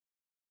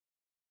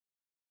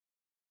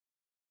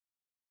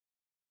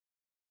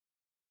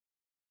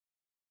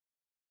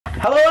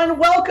Hello and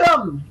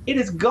welcome! It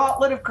is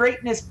Gauntlet of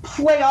Greatness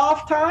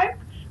playoff time.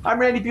 I'm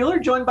Randy Buehler,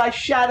 joined by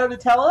Shadow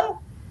Nutella.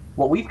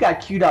 What we've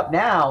got queued up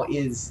now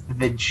is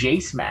the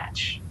Jace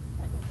match.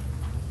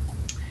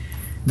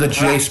 The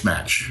Jace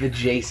match. The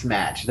Jace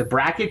match. The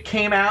bracket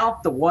came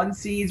out. The 1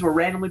 seeds were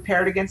randomly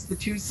paired against the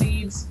 2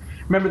 seeds.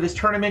 Remember, this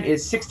tournament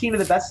is 16 of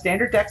the best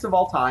standard decks of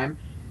all time,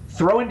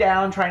 throwing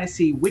down, trying to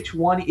see which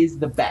one is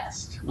the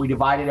best. We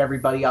divided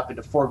everybody up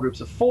into 4 groups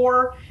of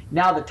 4.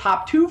 Now the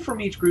top 2 from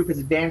each group has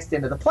advanced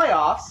into the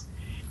playoffs,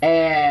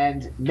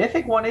 and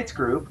Mythic won its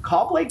group.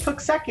 Caw Blade took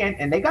second,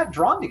 and they got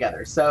drawn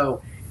together.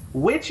 So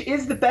which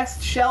is the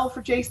best shell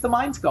for Jace the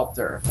Mind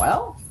Sculptor?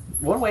 Well,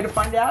 one way to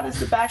find out is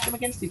to bash them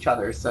against each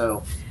other.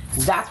 So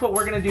that's what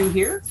we're going to do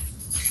here.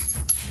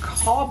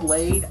 Caw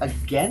Blade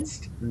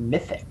against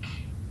Mythic.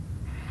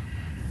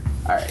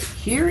 All right,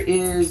 here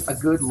is a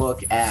good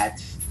look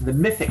at the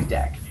Mythic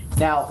deck.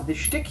 Now, the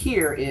shtick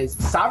here is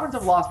Sovereigns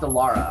of Lost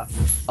Alara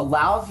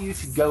allows you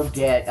to go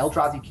get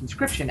Eldrazi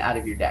Conscription out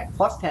of your deck.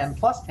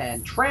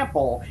 +10/+10,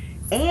 Trample,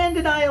 and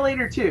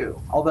Annihilator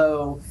too.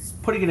 Although,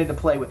 putting it into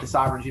play with the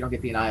Sovereigns, you don't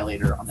get the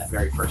Annihilator on that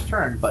very first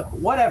turn, but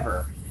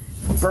whatever.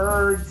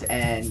 Birds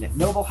and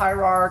Noble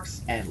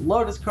Hierarchs and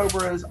Lotus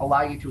Cobras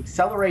allow you to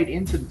accelerate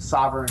into the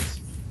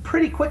Sovereigns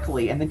pretty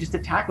quickly and then just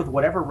attack with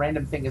whatever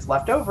random thing is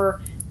left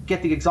over,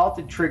 get the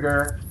Exalted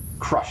trigger,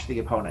 crush the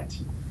opponent.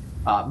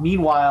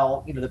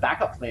 Meanwhile, the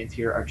backup plans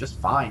here are just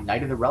fine.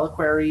 Knight of the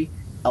Reliquary,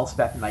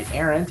 Elspeth Knight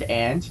Errant,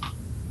 and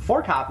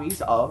 4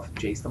 copies of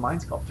Jace the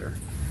Mind Sculptor.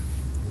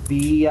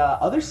 The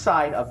other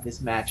side of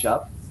this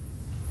matchup,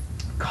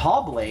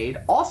 Caw Blade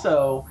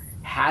also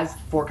has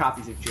 4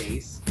 copies of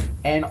Jace,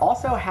 and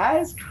also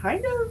has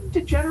kind of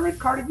degenerate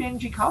card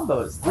advantage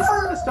combos. This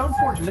is a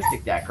Stoneforge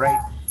Mystic deck,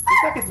 right?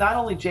 This deck is not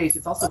only Jace,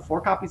 it's also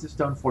 4 copies of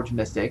Stoneforge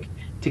Mystic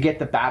to get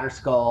the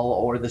Batterskull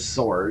or the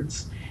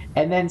swords.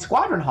 And then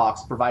Squadron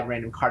Hawks provide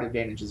random card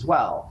advantage as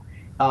well.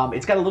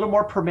 It's got a little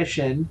more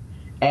permission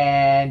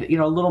and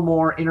a little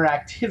more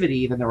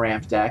interactivity than the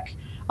Ramp deck.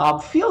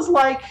 Feels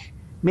like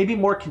maybe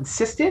more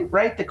consistent,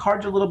 right? The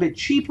cards are a little bit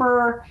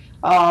cheaper,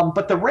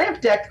 but the Ramp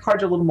deck, the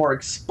cards are a little more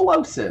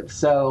explosive.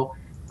 So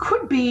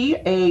could be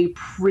a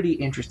pretty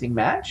interesting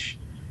match.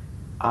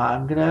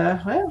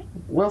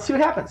 We'll see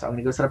what happens. I'm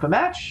gonna go set up a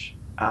match.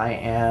 I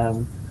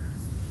am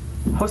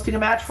hosting a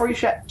match for you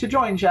to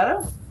join,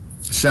 Shadow.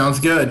 Sounds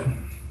good.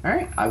 All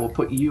right, I will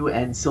put you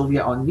and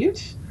Sylvia on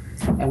mute,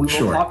 and we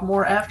will talk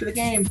more after the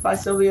game. Bye,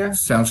 Sylvia.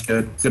 Sounds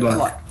good. Good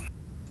luck.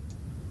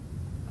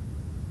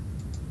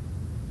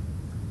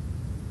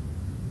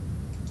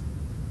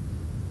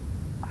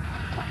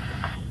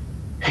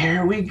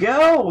 Here we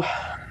go.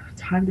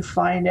 Time to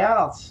find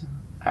out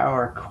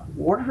our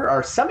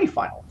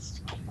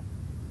semifinalist.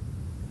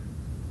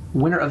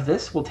 Winner of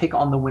this will take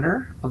on the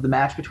winner of the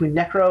match between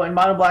Necro and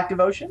Mono Black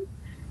Devotion,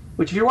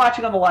 which if you're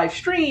watching on the live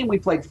stream, we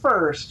played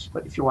first,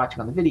 but if you're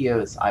watching on the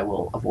videos, I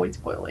will avoid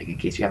spoiling in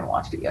case you haven't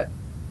watched it yet.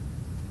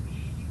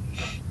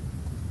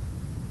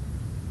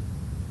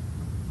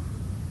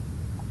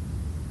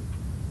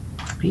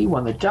 He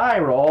won the die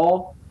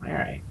roll. All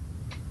right.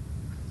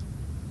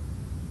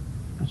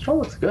 This roll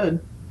looks good.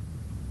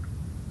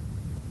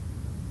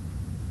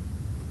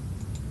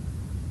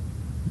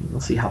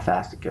 We'll see how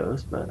fast it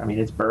goes, but I mean,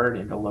 it's Bird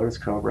into Lotus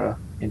Cobra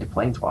into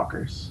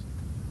Planeswalkers.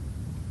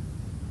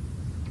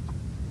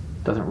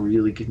 Doesn't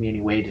really give me any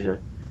way to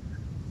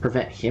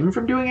prevent him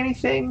from doing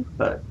anything,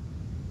 but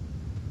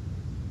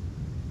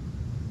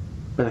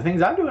the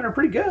things I'm doing are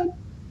pretty good.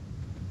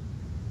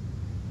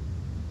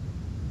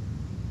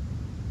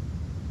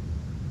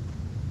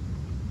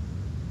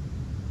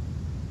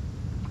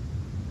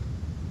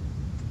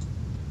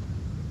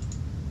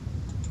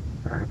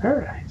 Bird of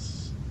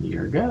Paradise.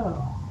 Here we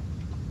go.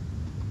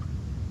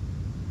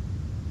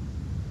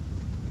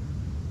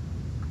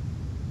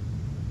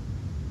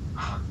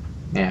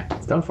 Yeah,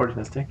 Stoneforge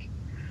Mystic.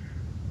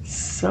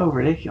 So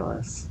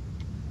ridiculous.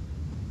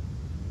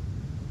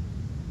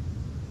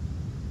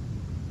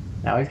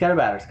 Now he's got a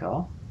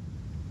Batterskull.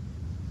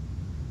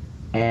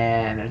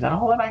 And there's not a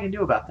whole lot I can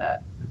do about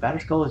that. The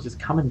Batterskull is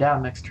just coming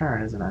down next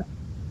turn, isn't it?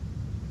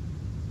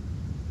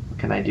 What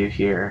can I do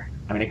here?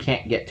 I mean, I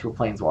can't get to a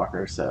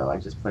Planeswalker, so I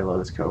just play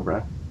Lotus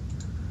Cobra.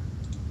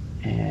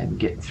 And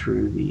get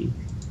through the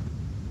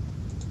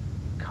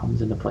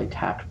comes into play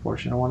tapped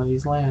portion of one of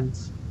these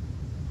lands.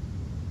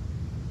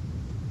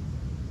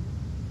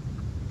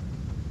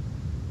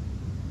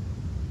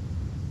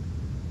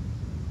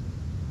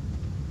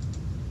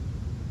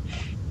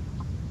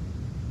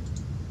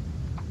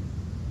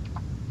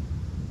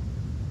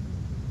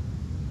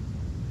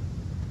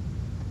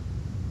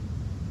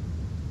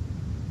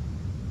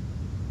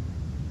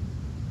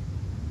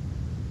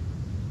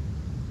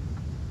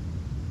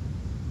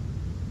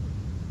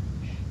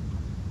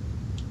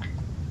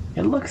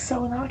 It looks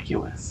so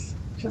innocuous.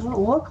 She doesn't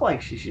look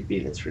like she should be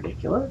this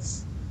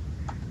ridiculous.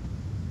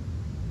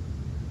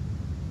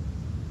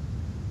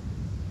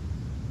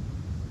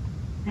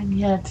 And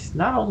yet,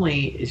 not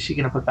only is she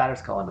going to put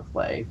Batterskull into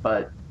play,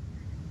 but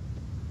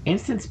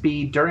Instant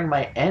speed during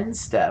my end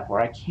step, where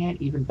I can't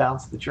even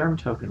bounce the germ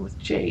token with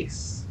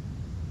Jace.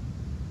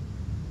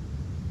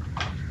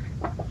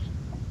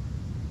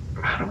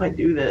 How do I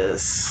do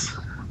this?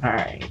 All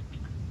right.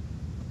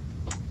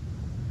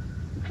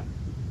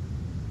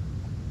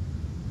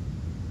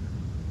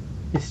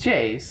 It's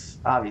Jace,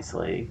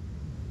 obviously.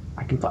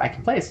 I can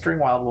play a String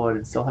Wildwood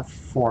and still have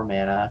 4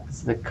 mana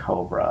because of the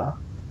Cobra.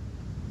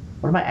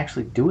 What am I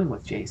actually doing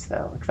with Jace,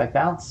 though? Like, if I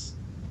bounce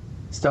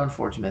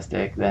Stoneforge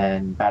Mystic,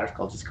 then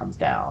Batterskull just comes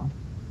down.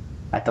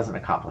 That doesn't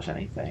accomplish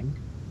anything.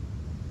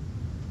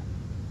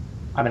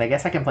 I mean, I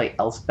guess I can play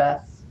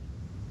Elspeth,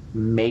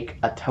 make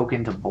a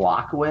token to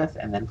block with,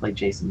 and then play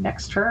Jace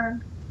next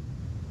turn.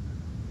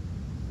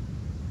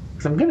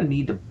 Because I'm going to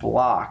need to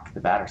block the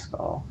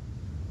Batterskull.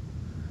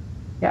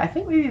 Yeah, I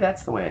think maybe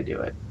that's the way I do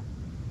it.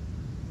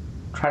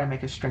 Try to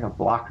make a string of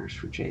blockers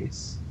for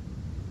Jace.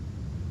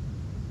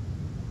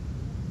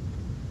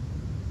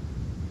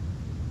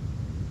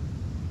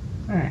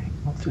 Alright,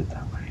 let's do it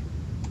that way.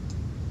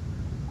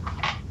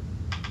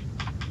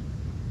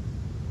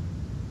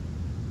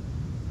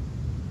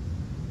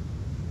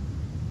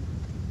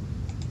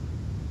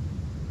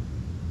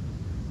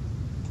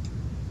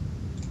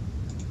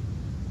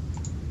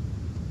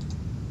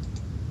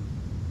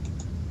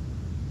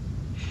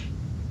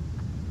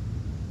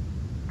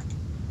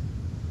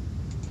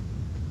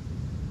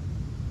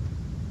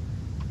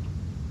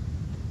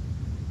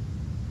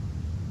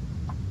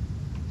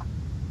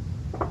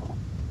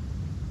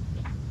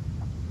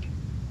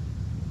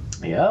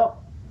 Yep.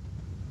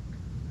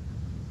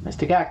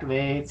 Mystic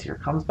activates. Here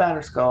comes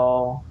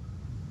Batterskull.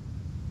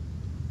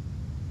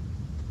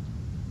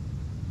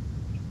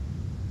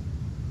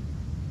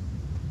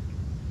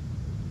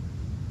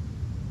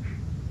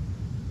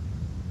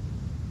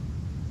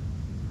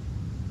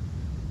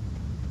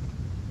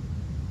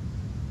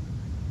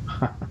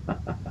 Of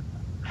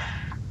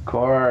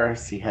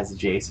course, he has a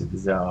Jace of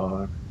his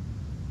own.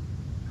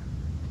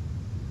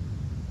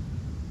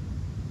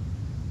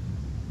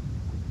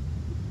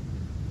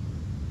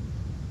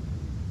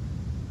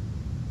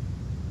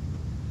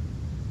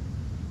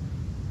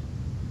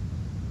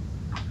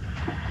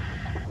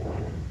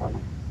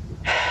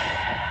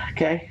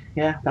 Okay,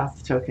 yeah, bounce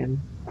the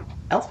token.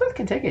 Elspeth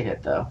can take a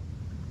hit, though.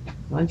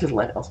 Why don't you just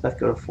let Elspeth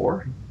go to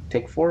 4?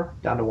 Take 4,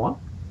 down to 1?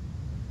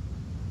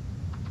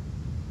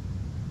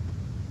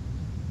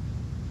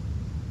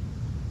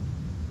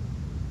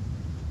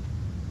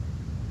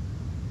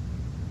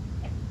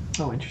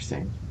 Oh,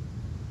 interesting.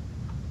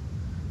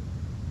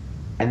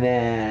 And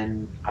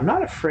then I'm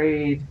not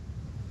afraid.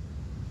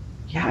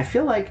 Yeah, I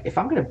feel like if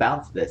I'm going to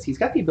bounce this, he's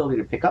got the ability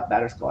to pick up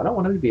Batterskull. I don't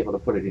want him to be able to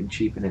put it in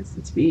cheap and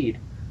instant speed.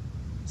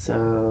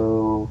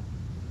 So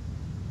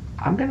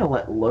I'm going to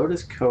let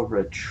Lotus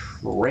Cobra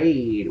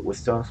trade with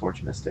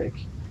Stoneforge Mystic.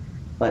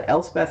 Let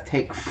Elspeth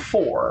take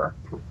 4.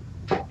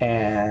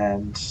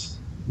 And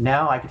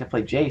now I get to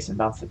play Jace and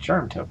bounce the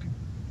Germ token.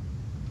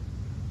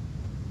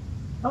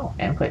 Oh,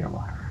 and play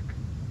normal Hierarch.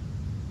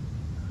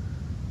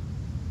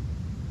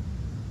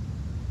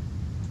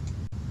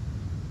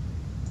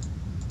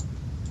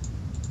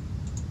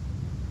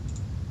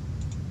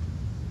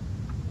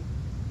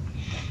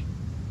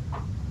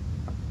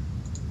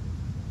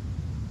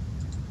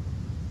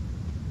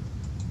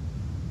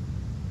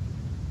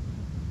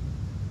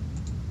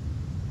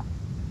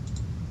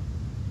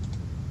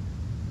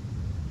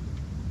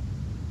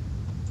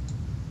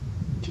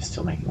 Just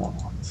still making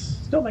 1/1s.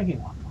 Still making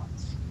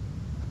 1/1s.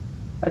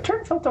 That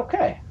turn felt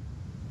okay.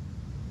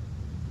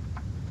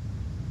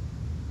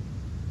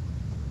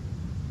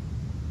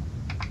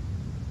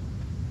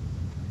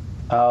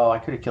 Oh, I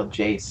could have killed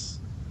Jace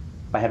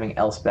by having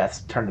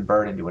Elspeth turn the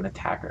bird into an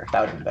attacker.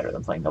 That would have been better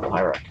than playing double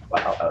Hierarch.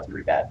 Wow, that was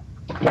pretty bad.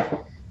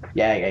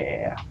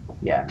 Yeah.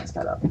 Yeah, I messed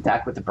that up.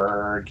 Attack with the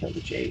bird, kill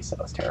the Jace. That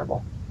was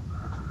terrible.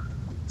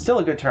 Still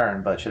a good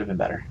turn, but should have been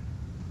better.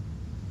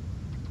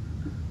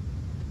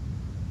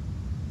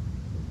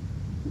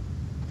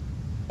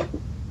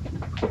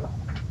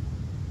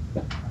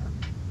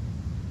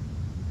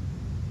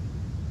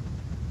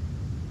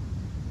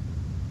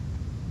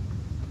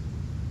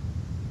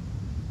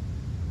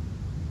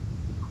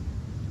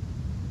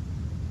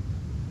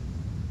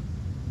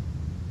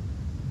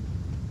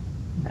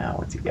 Now,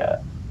 what's he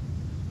got?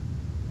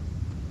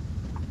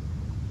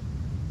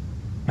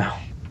 No.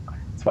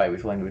 That's why he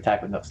was willing to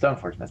attack with no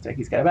Stoneforge Mystic.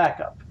 He's got a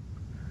backup.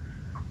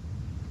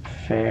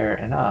 Fair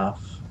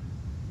enough.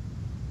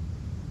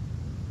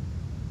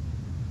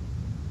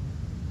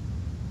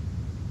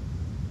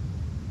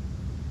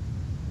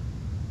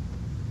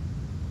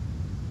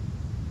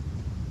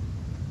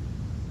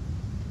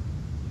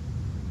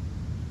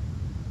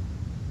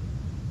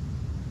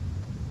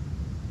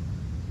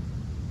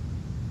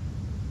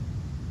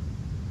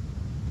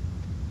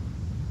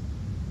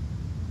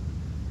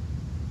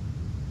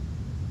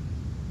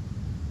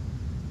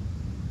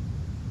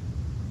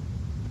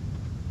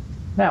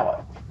 Now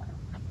what?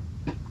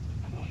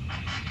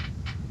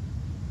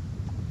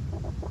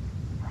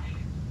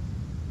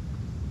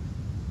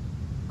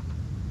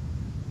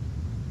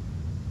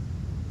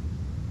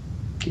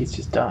 He's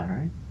just done,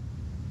 right?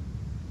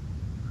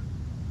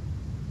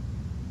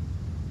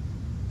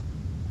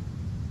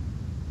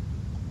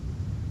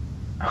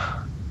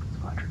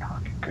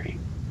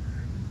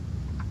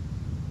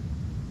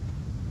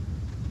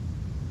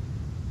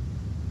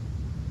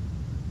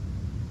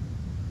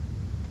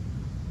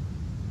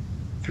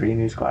 3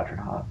 new Squadron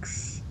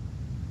Hawks.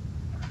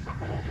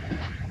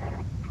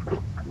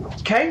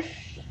 Okay.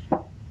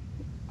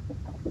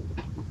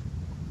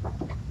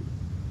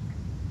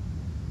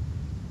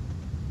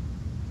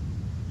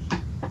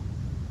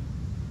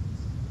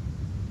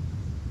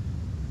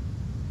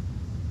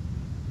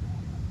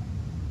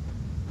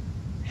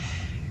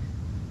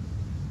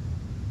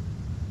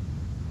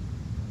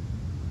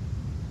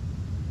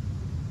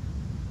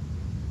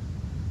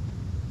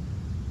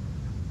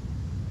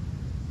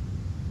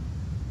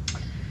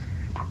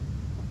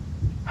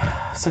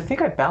 So I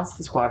think I bounced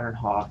the Squadron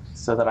Hawk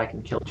so that I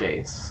can kill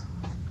Jace.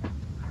 I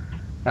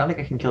don't think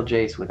I can kill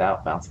Jace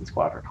without bouncing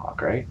Squadron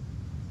Hawk, right?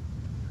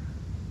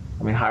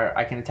 I mean,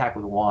 I can attack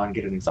with 1,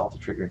 get an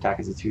Exalted Trigger, attack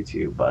as a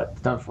 2/2, but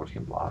Stoneforge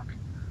can block.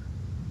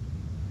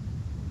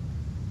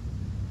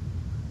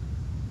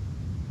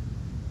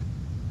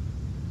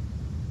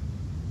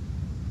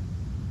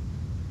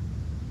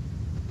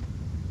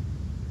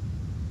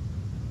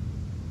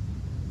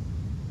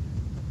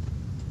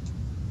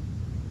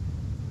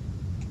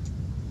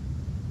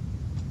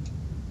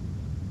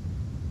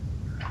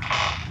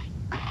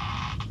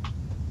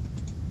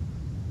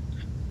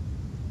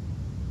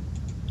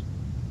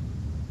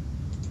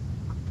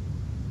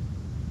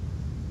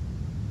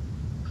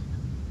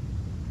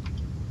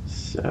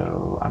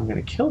 So I'm going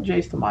to kill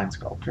Jace the Mind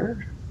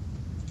Sculptor.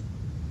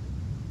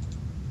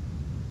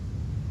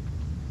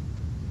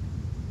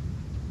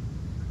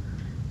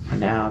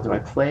 Now, do I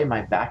play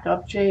my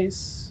backup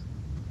Jace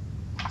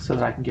so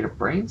that I can get a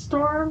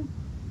Brainstorm?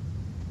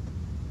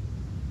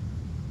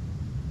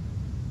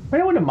 I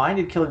wouldn't have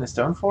minded killing the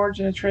Stoneforge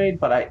in a trade,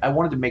 but I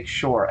wanted to make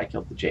sure I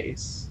killed the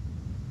Jace.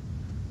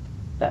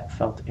 That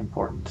felt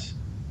important.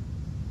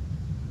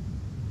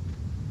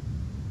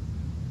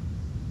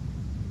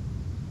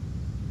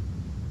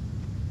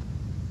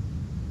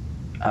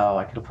 Oh,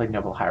 I could have played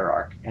Noble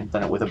Hierarch and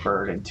done it with a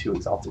bird and 2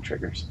 Exalted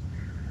Triggers.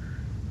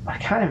 I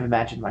kind of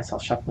imagined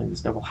myself shuffling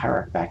this Noble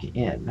Hierarch back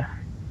in.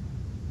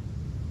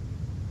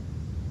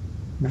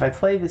 And if I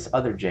play this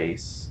other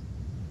Jace,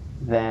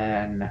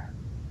 then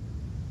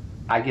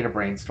I get a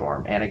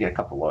Brainstorm and I get a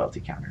couple loyalty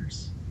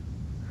counters.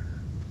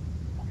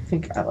 I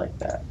think I like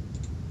that.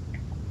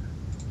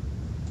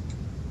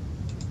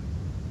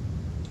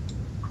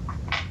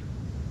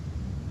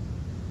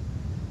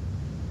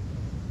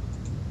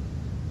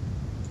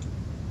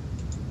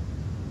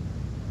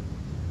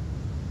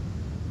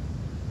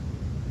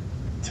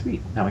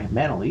 Sweet. Now we have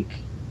Mana Leak.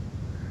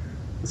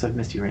 Let's have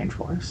Misty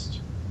Rainforest.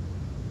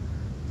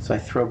 So I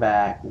throw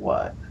back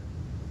what?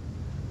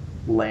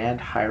 Land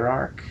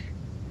Hierarch.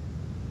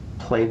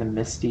 Play the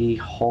Misty,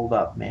 hold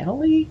up Mana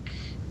Leak?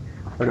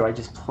 Or do I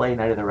just play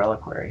Knight of the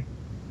Reliquary?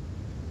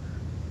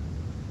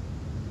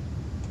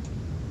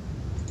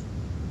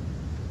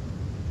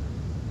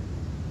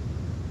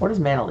 What does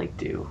Mana Leak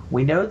do?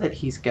 We know that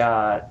he's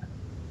got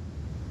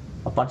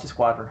a bunch of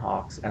Squadron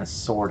Hawks and a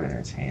sword in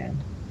his hand.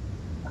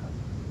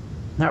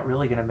 Not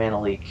really going to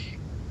Mana Leak.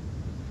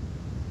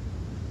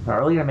 Not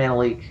really going to Mana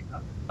Leak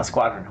a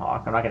Squadron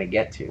Hawk. I'm not going to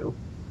get to.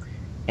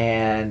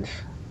 And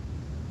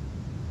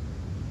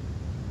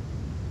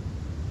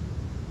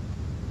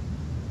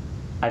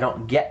I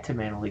don't get to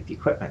Mana Leak the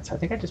equipment, so I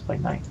think I just play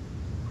Knight.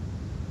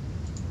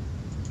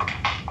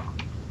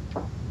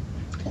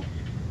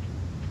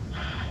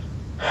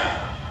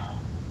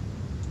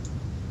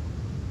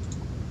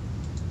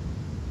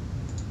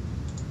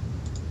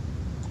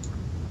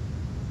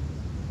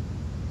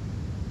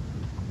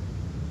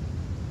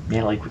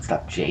 Mana Leak would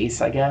stop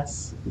Jace, I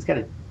guess. He's got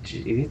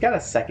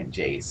a second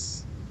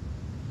Jace.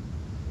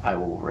 I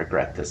will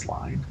regret this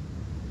line.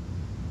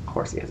 Of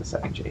course he has a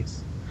second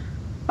Jace.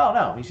 Oh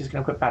no, he's just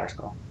gonna equip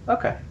Batterskull.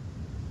 Okay.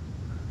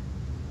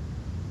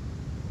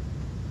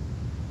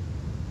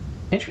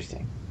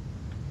 Interesting.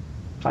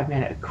 5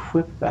 mana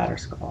equip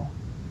Batterskull.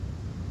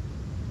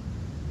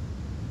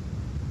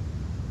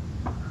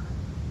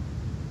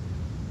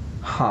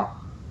 Huh.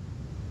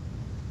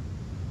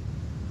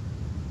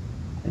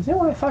 Is that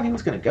what I thought he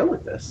was going to go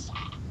with this?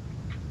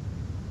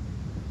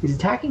 He's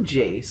attacking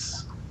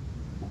Jace.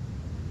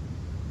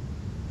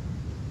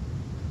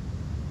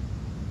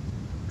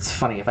 It's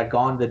funny, if I'd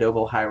gone the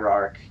Noble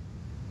Hierarch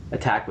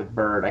attack with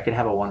Bird, I could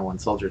have a 1/1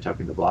 soldier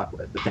token to block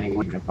with, but then he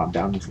wouldn't have gone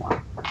down this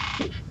line.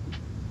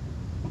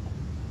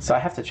 So I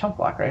have to chump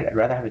block, right? I'd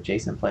rather have a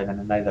Jace in play than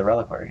a Knight of the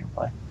Reliquary in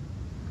play.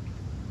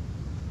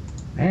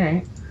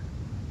 Alright.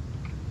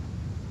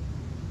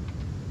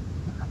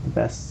 Not the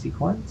best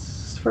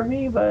sequence for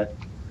me, but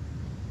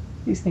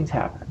these things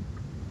happen.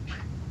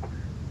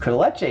 Could have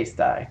let Jace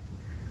die.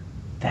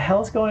 The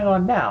hell is going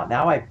on now?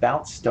 Now I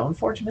bounce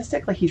Stoneforge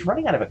Mystic? Like, he's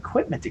running out of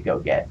equipment to go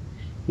get.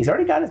 He's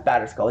already got his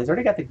Batterskull. He's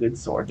already got the good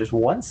sword. There's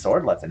 1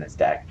 sword left in his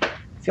deck. I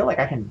feel like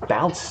I can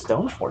bounce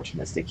Stoneforge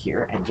Mystic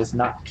here and just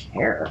not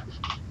care.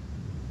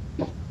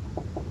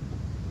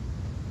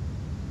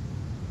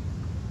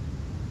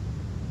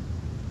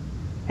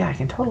 Yeah, I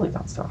can totally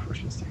bounce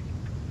Stoneforge Mystic.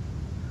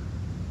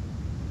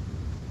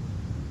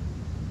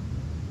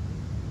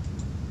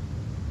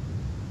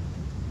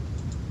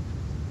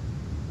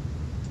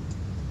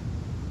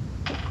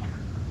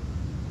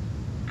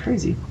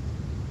 Crazy.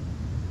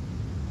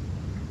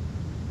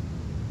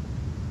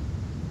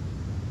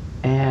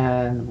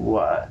 And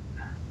what?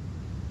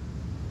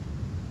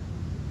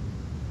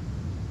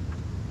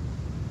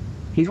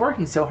 He's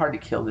working so hard to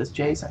kill this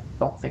Jace. I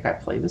don't think I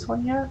played this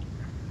one yet.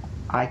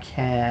 I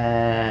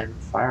can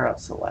fire up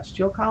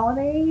Celestial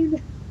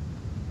Colonnade.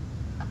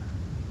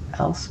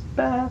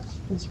 Elspeth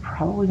is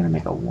probably going to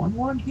make a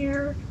 1/1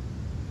 here.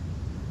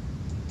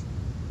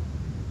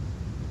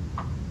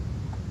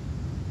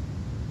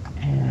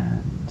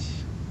 And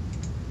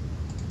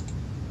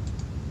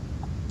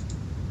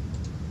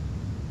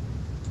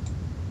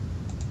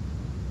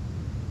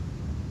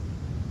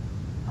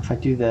if I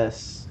do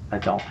this, I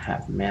don't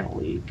have Mana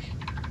Leak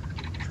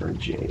for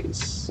Jace,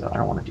 so I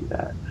don't want to do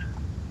that.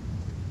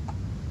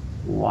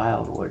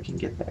 Wildwood can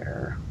get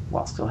there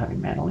while still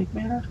having Mana Leak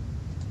mana.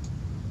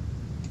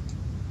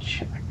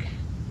 Check.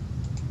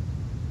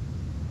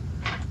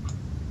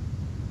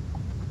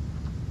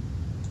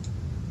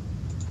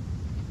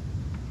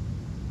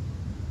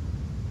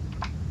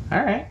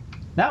 Alright,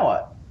 now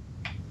what?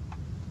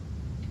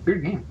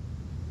 Weird game.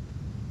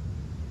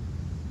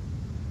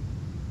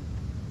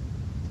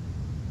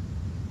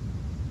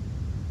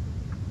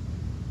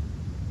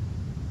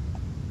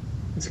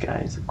 This guy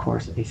is, of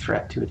course, a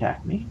threat to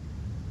attack me.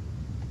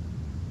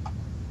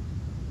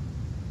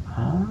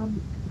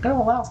 I'm going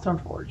to allow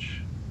Stoneforge.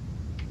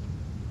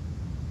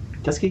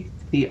 Just keep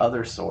the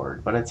other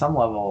sword, but at some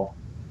level,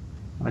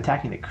 I'm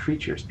attacking the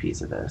creature's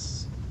piece of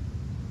this.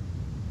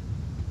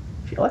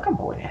 I feel like I'm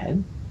way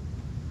ahead.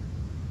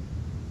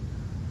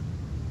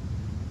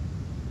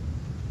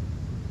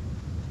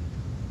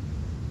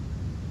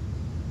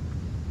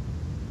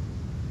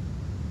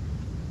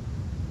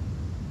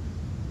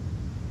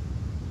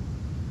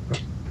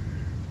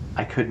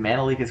 I could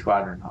Mana Leak a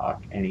Squadron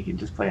Hawk, and he can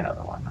just play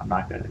another one. I'm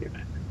not going to do it.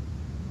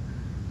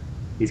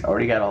 He's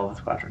already got all of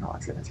the Squadron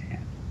Hawks in his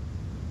hand.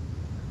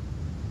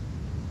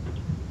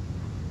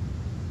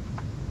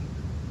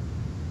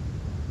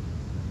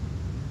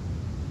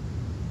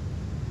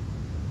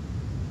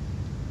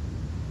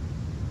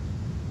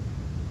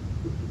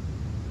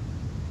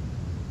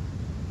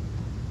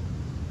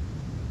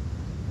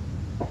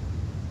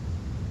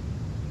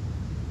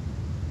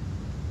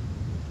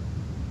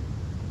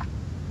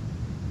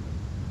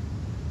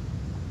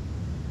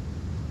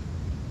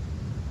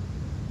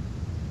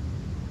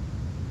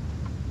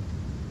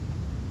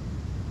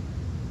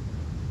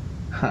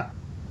 Huh.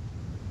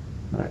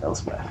 What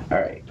else?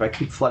 Alright, do I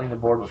keep flooding the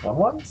board with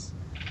 1/1s?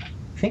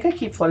 I think I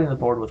keep flooding the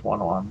board with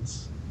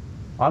 1/1s.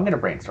 Well, I'm going to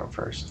brainstorm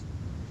first.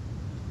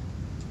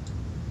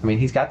 I mean,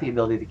 he's got the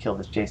ability to kill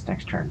this Jace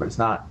next turn, but it's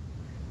not.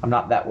 I'm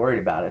not that worried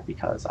about it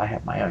because I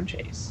have my own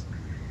Jace.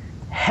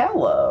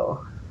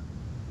 Hello!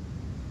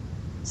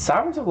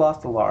 Sovereigns have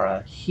lost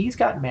Alara. He's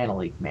got Mana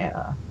Leak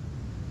mana.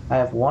 I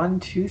have 1,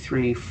 2,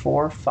 3,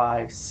 4,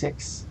 5,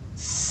 6,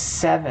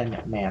 7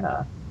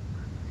 mana.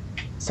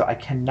 So I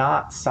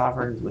cannot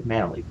Sovereigns with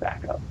Mana Leak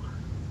backup.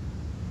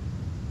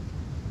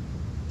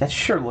 That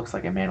sure looks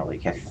like a Mana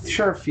Leak. It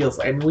sure feels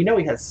like. I mean, we know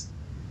he has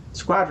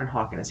Squadron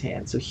Hawk in his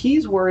hand, so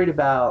he's worried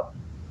about.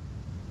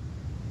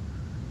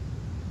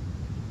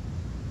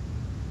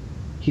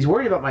 He's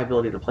worried about my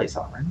ability to play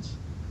Sovereigns,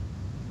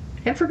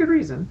 and for good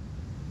reason.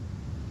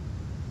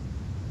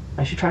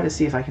 I should try to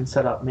see if I can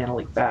set up Mana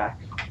Leak back.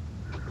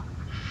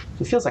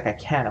 It feels like I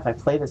can. If I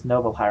play this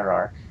Noble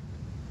Hierarch,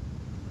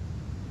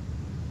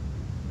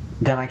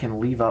 then I can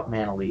leave up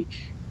Mana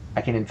Leak.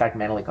 I can, in fact,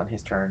 Mana Leak on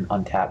his turn,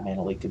 untap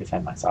Mana Leak to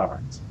defend my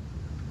Sovereigns.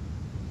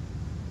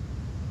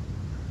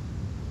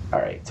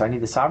 Alright, so I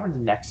need the Sovereigns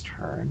next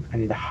turn. I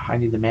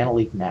need the Mana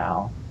Leak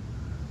now.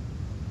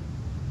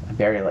 I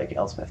bury, like,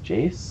 Elspeth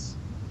Jace.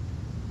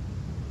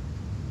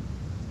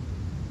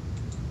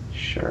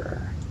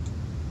 Sure.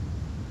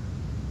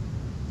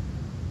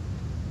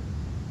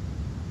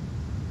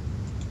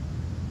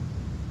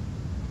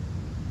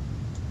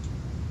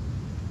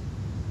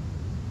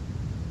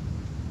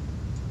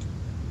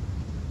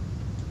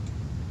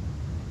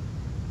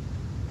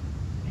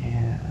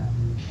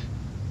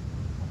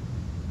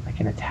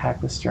 Can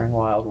attack with Stirring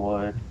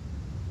Wildwood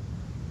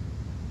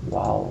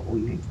while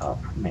leaving up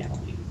Mana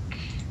Leak.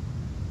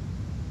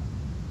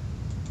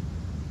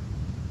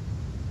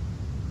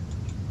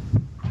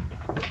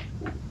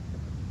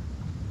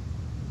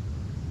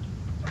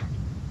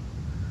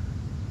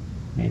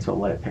 May as well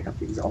let it pick up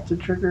the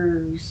Exalted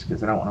triggers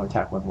because I don't want to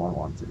attack with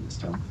 1/1s in the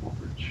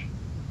Stoneforge.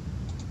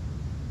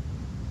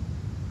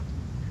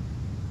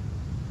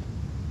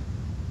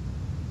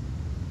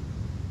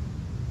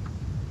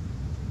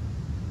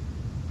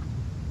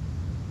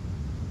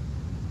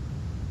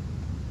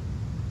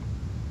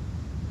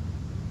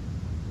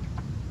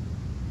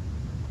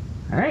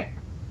 All right.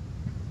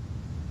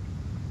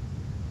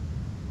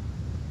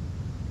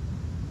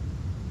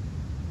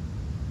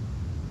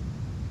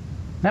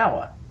 Now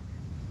what?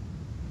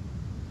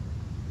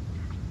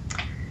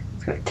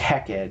 It's got a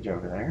Tech Edge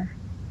over there.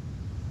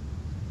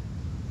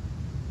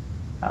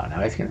 Oh,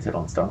 now he's going to sit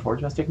on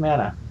Stoneforge Mystic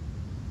Mana.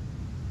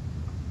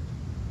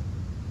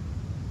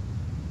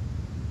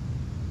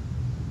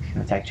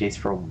 Can attack Jace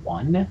for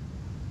 1.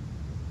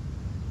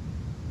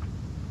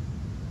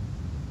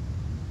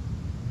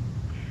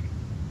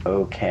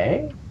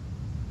 Okay.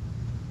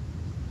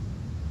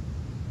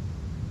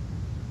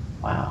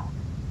 Wow.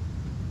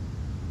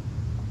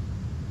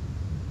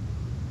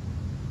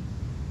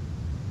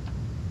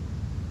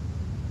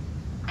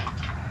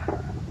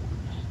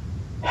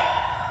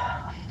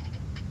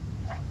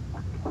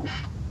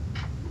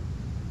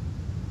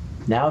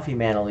 Now if he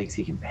mana leaks,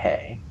 he can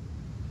pay.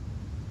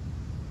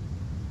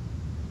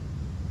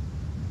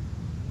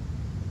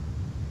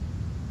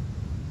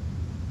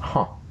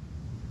 Huh.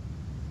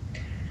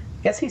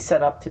 Guess he's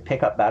set up to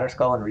pick up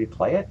Batterskull and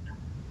replay it.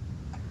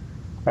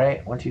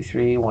 Right? 1, 2,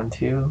 3, 1,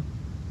 2.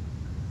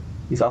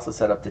 He's also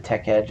set up to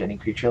tech edge any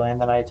creature land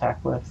that I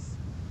attack with.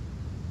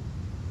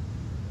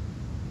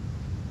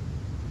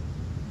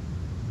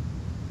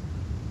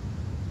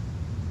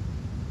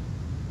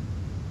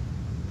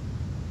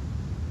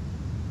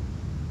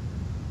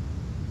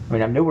 I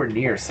mean, I'm nowhere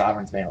near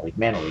Sovereign's Mana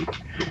Leak.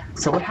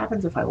 So what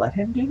happens if I let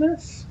him do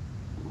this?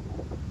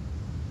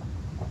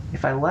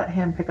 If I let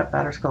him pick up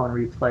Batterskull and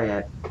replay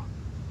it,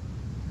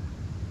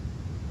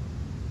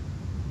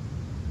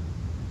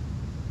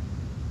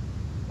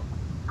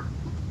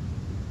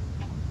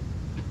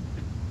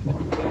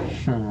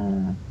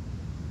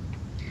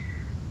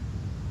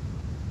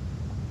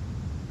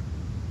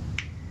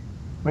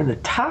 we're in the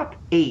top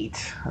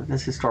 8 of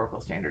this historical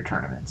standard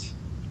tournament.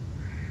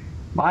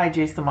 My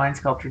Jace the Mind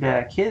Sculptor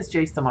deck, his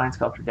Jace the Mind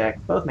Sculptor deck,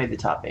 both made the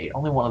top 8.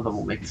 Only one of them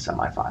will make the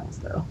semifinals,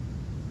 though.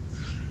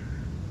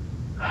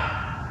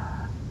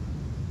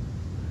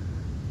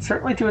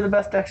 Certainly 2 of the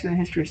best decks in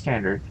history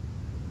standard.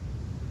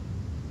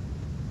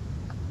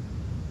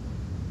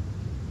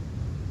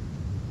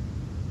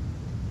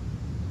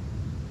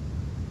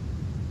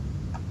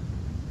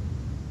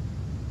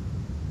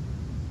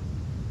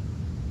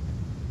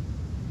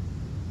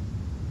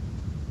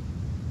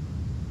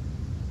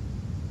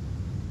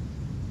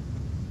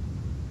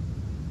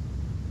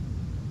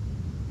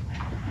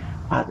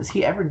 Wow, does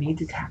he ever need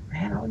to tap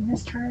mana on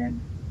his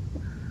turn?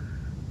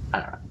 I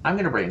don't know. I'm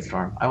going to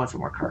brainstorm. I want some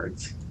more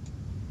cards.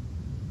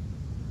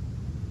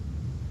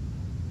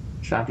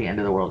 It's not the end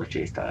of the world if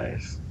Jace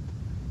dies.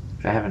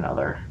 I have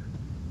another.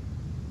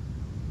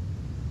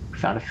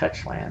 Found a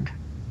fetch land.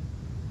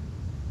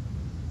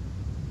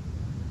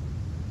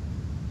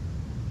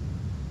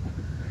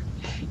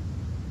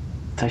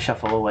 So I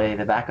shuffle away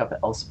the backup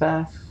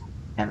Elspeth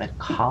and the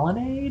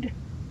Colonnade.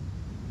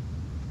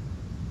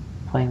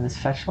 Playing this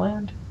fetch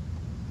land.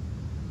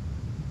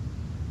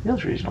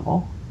 Feels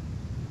reasonable.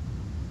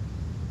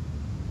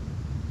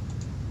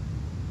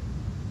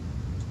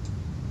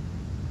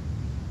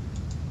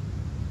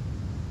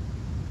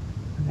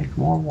 Make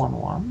more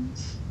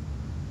 1/1s.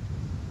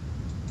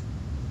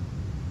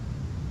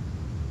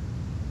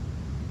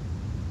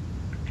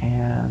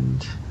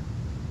 And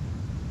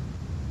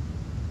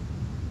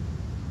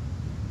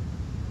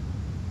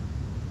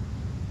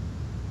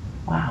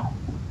wow.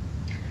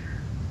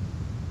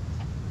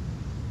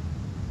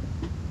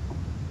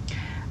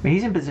 I mean,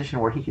 he's in a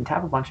position where he can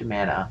tap a bunch of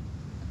mana,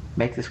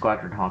 make the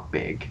Squadron Hawk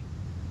big.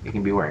 He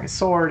can be wearing a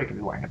sword, he can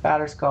be wearing a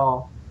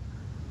Batterskull.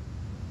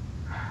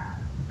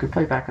 Could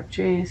play backup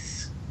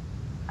Jace.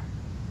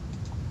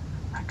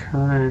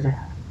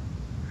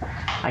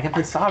 I can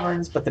play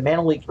Sovereigns, but the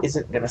Mana Leak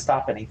isn't going to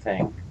stop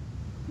anything.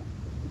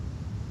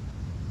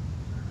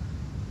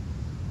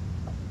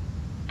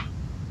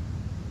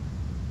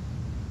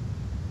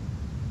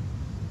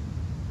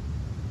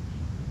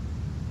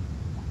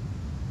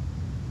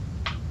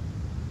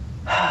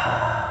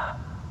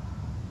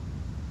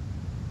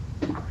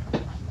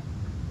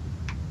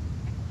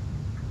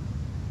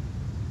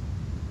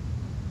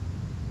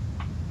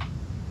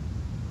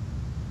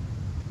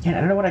 Yeah, I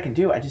don't know what I can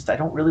do. I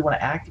don't really want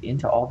to act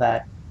into all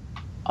that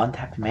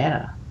untapped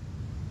mana.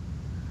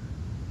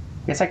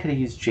 I guess I could have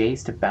used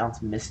Jace to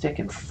bounce Mystic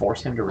and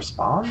force him to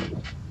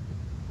respond.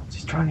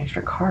 Just drawing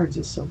extra cards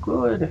is so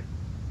good. And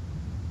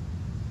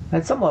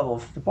at some level,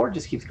 if the board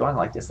just keeps going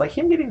like this, like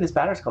him getting this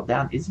Batterskull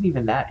down isn't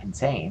even that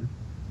insane.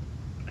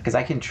 Because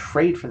I can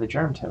trade for the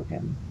Germ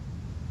token.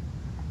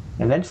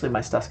 And eventually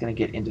my stuff's going to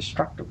get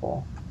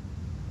indestructible.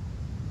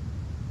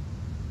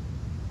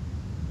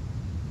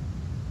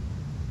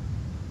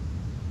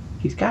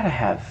 He's got to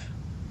have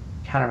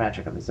counter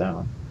magic of his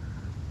own.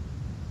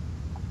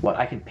 What,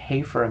 I can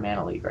pay for a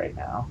Mana Leak right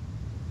now.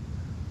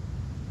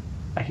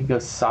 I can go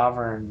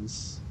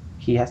Sovereigns.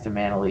 He has to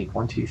Mana Leak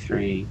 1, 2,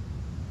 3,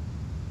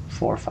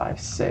 4, 5,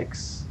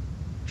 6.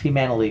 If he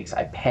Mana Leaks,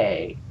 I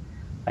pay.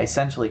 I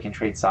essentially can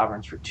trade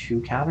Sovereigns for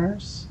 2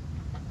 counters.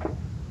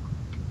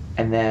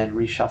 And then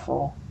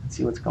reshuffle and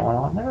see what's going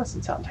on. That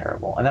doesn't sound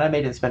terrible. And then I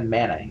made him spend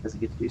mana. He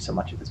doesn't get to do so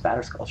much of his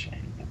Batterskull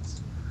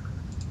shenanigans.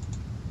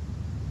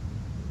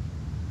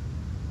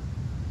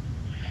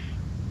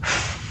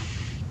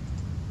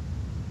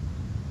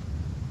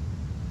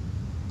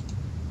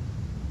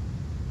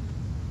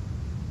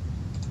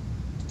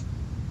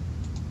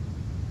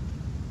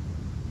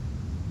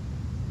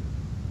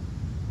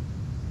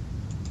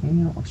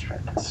 Let's try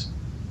this.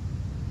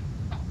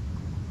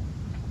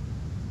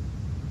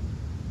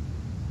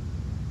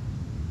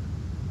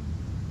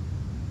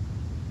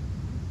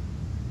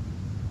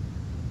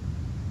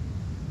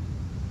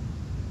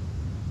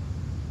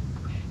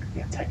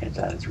 Attack edge,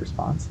 that is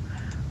response.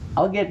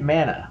 I'll get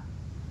mana.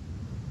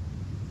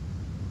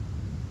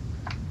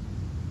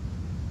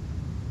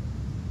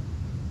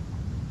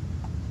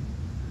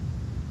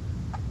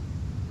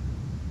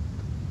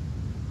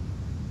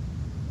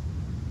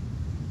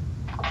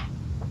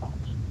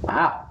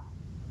 Wow.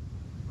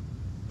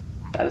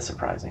 That is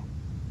surprising.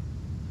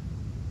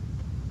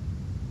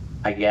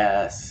 I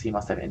guess he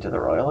must have Into the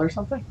Royal or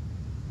something.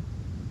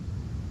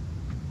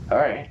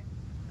 Alright.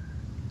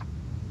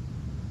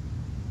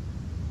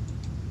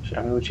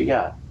 Show me what you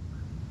got.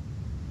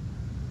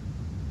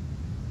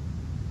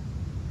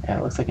 Yeah,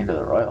 it looks like Into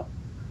the Royal.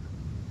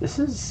 This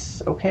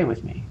is okay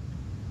with me.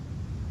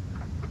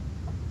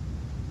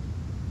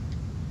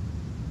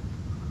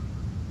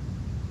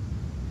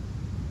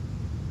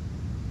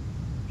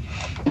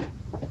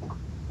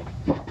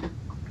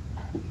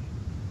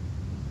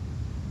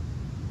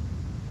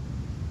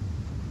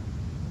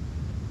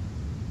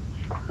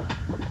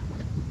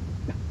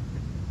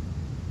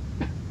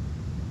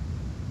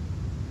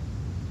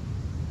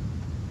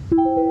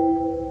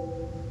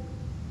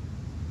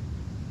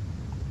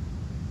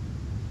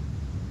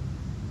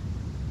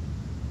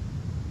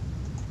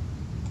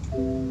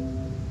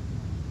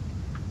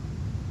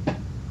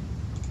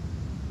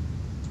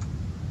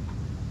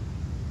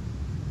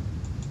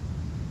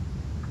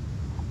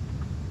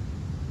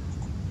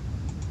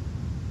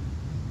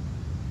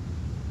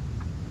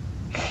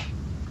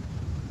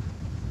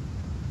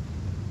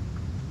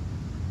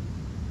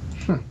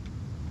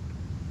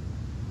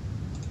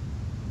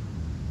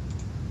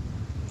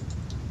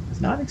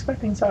 Not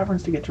expecting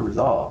Sovereigns to get to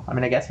resolve. I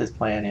mean, I guess his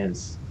plan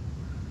is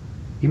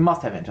he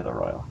must have Into the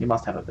Royal. He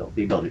must have the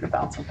ability to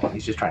bounce someone.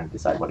 He's just trying to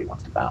decide what he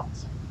wants to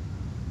bounce.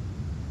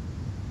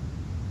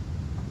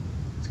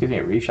 This gives me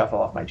a reshuffle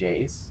off my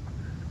Jace.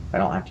 I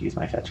don't have to use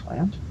my fetch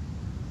land.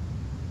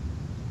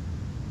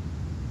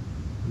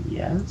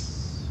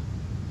 Yes.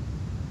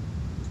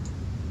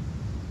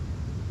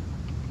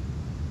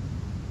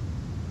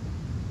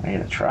 I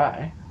gotta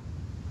try.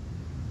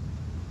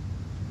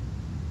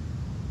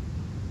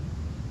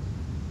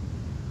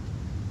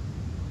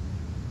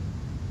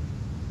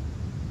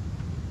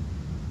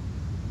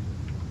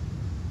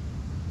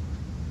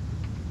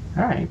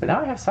 Alright, but now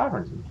I have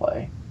Sovereigns in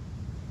play.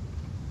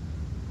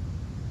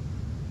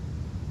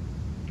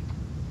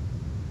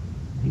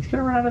 He's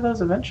gonna run out of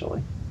those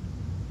eventually.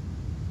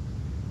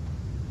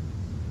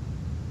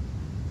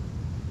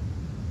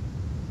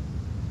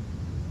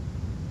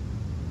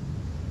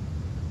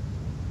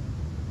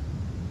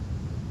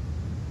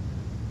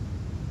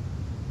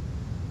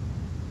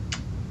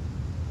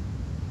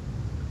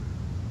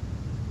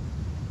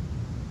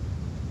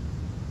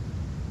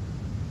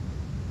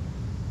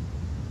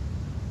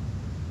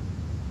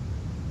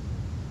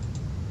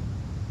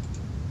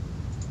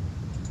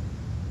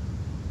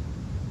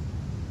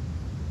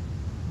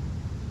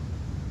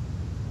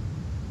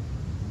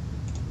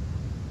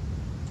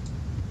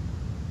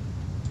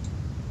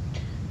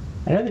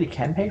 I know that he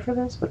can pay for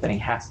this, but then he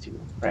has to,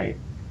 right?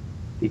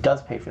 If he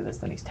does pay for this,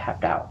 then he's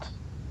tapped out.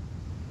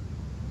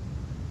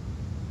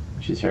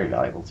 Which is very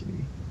valuable to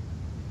me.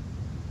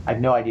 I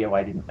have no idea why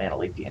I didn't Mana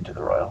Leak the Into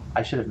the Royal.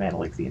 I should have Mana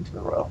Leaked the Into the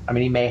Royal. I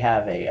mean, he may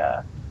have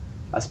a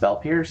Spell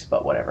Pierce,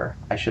 but whatever.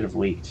 I should have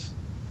leaked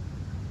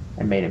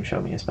and made him show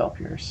me a Spell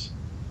Pierce.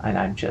 And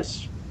I'm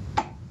just...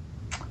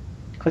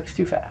 clicked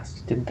too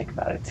fast. Didn't think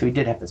about it. So he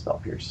did have the Spell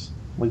Pierce.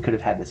 We could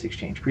have had this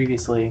exchange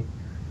previously.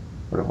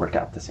 Would have worked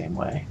out the same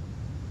way.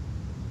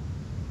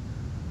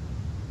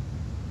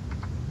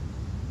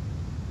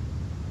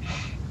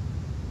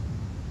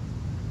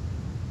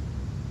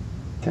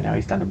 So now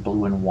he's down to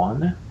blue and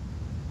 1.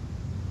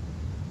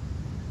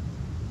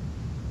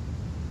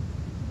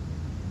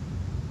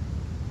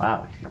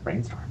 Wow, he's gonna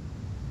brainstorm.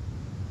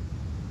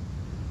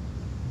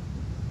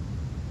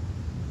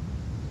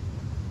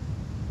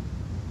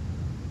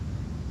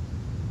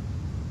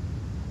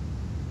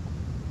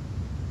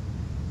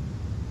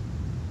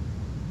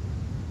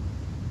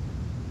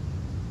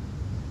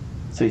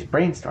 So he's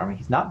brainstorming.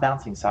 He's not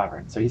bouncing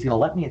Sovereign, so he's gonna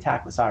let me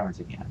attack with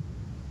Sovereigns again.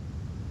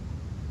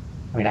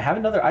 I mean, I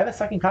have a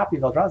second copy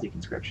of Eldrazi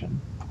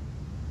Conscription.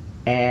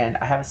 And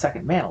I have a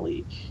second Mana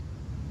Leak.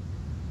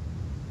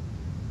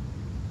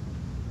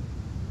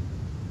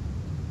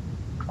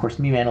 Of course,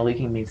 me Mana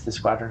Leaking means the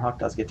Squadron Hawk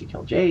does get to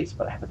kill Jace,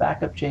 but I have a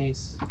backup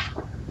Jace,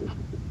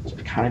 which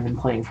I've kind of been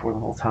playing for the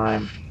whole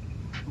time.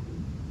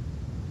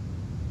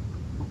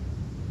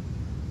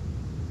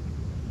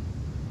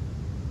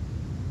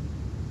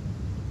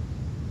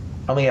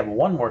 I only have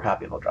one more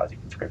copy of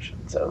Eldrazi Conscription,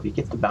 so if he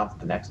gets to bounce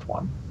the next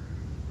one,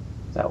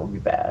 that would be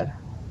bad.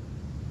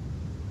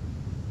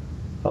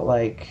 But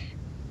like,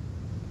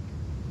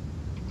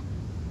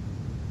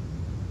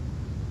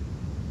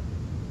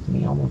 isn't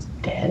he almost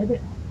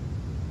dead?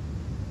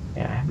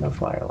 Yeah, I have no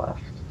flyer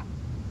left.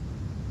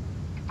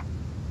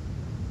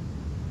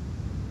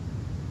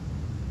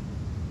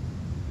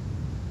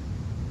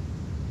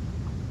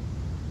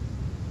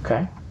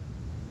 Okay.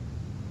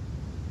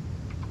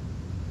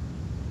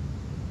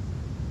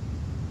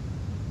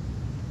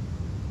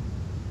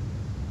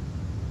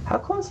 How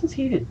close is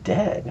he to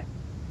dead?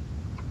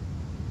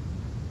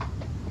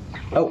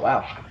 Oh,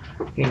 wow.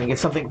 You can get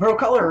something pro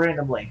color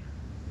randomly.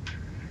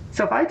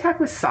 So if I attack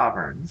with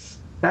Sovereigns,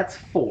 that's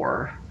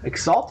 4.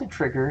 Exalted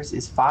Triggers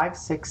is 5,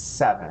 6,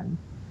 7.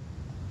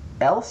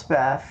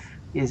 Elspeth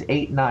is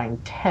 8,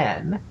 9,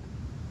 10.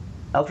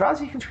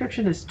 Eldrazi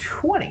Conscription is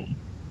 20.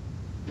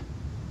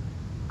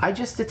 I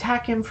just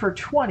attack him for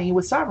 20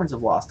 with Sovereigns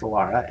of Lost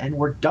Alara, and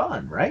we're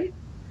done, right?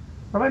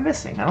 What am I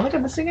missing? I don't think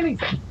I'm missing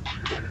anything.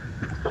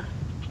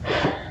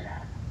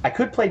 I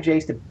could play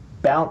Jace to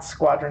bounce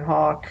Squadron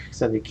Hawk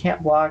so they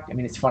can't block. I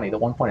mean, it's funny. The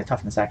 1 point of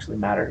toughness actually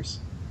matters.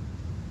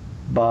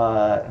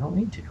 But I don't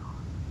need to.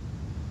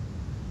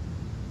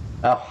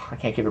 Oh, I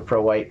can't keep it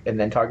pro white and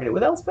then target it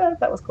with Elspeth.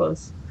 That was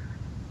close.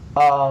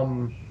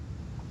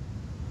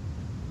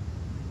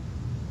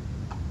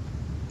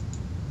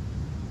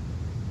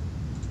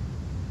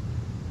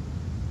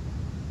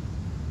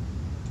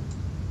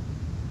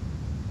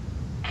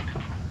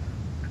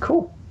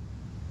 Cool.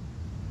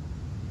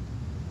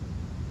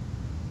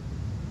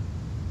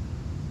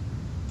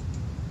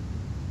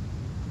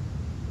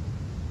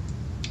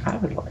 I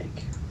would like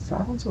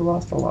Sovereigns of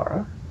Lost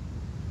Alara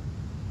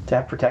to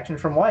have protection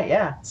from white.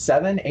 Yeah,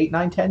 7, 8,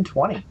 9, 10,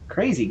 20.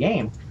 Crazy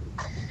game.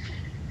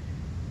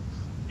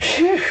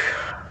 Whew.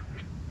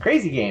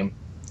 Crazy game.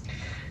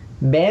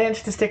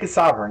 Managed to stick at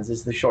Sovereigns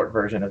is the short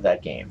version of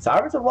that game.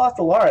 Sovereigns of Lost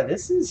Alara,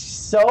 this is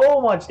so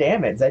much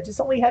damage. I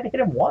just only had to hit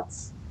him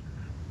once.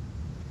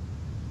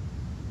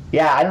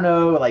 Yeah, I don't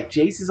know, like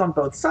Jace is on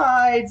both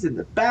sides and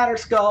the Batter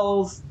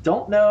Skulls.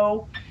 Don't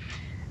know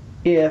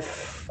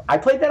if I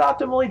played that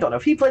optimally. Don't know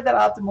if he played that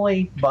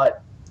optimally,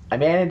 but I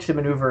managed to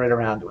maneuver it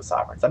around to a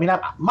Sovereigns. I mean,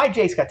 my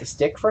Jace got to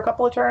stick for a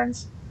couple of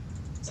turns,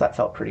 so that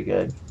felt pretty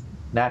good.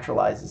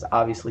 Naturalizes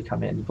obviously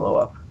come in to blow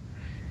up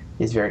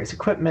his various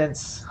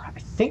equipments. I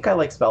think I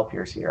like Spell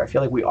Pierce here. I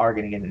feel like we are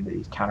going to get into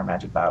these counter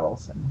magic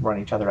battles and run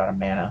each other out of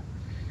mana.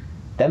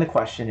 Then the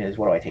question is,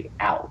 what do I take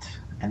out?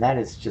 And that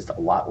is just a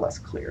lot less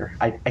clear.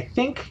 I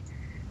think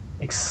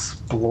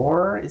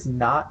Explorer is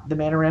not the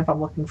mana ramp I'm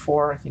looking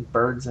for. I think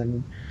Birds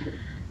and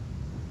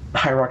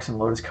Hierarchs and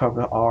Lotus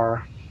Cobra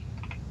are.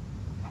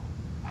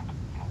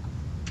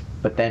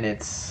 But then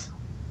it's,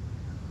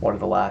 what are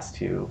the last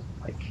two?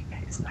 Like,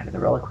 is Knight of the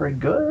Reliquary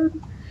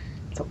good?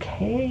 It's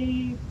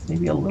okay. It's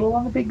maybe a little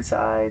on the big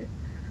side.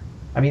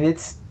 I mean,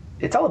 it's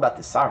all about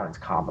the Sovereigns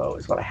combo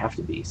is what I have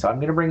to be. So I'm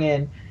going to bring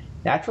in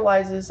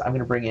Naturalizes, I'm going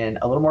to bring in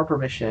a little more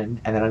permission,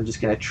 and then I'm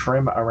just going to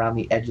trim around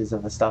the edges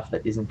of the stuff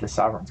that isn't the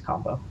Sovereigns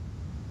combo.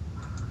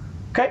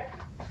 Okay,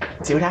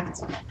 let's see what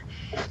happens.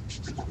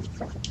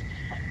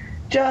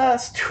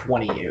 Just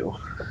 20U.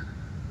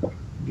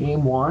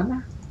 Game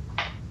 1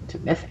 to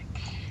Mythic.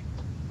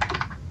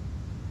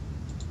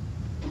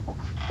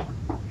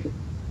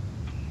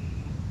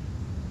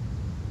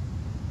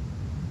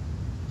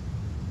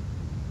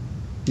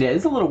 Yeah,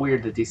 it's a little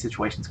weird that these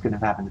situations couldn't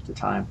have happened at the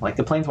time. Like,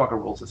 the Planeswalker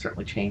rules have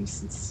certainly changed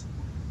since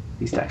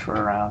these decks were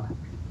around.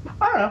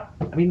 I don't know.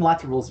 I mean,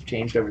 lots of rules have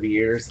changed over the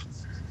years.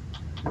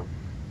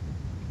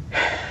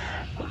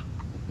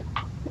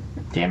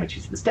 Damage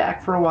used to the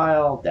stack for a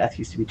while. Death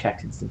used to be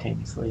checked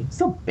instantaneously.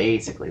 Still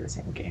basically the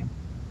same game.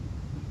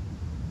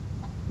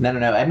 No.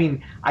 I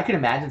mean, I can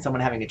imagine someone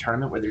having a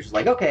tournament where there's just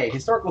like, okay,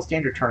 historical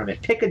standard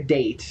tournament, pick a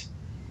date,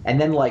 and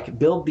then like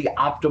build the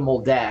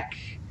optimal deck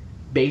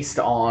based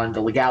on the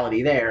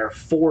legality there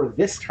for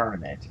this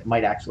tournament. It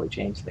might actually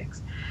change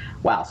things.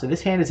 Wow, so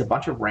this hand is a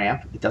bunch of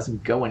ramp. It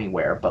doesn't go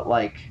anywhere, but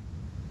like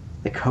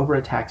the Cobra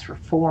attacks for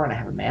 4 and I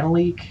have a mana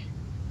leak.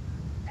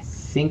 I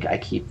think I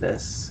keep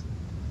this.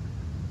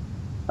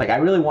 Like, I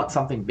really want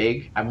something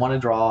big. I want to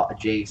draw a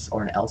Jace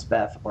or an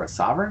Elspeth or a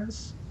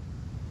Sovereigns,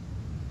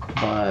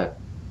 but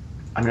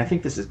I mean, I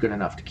think this is good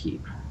enough to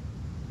keep.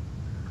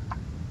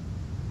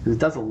 Because it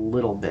does a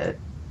little bit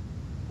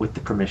with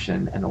the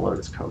permission and the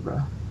Lotus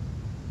Cobra.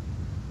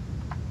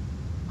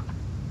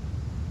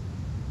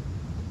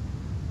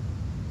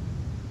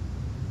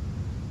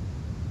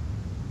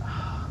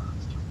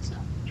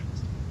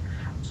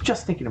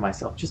 Just thinking to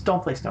myself, just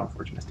don't play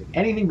Stoneforge Mystic.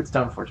 Anything but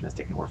Stoneforge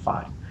Mystic and we're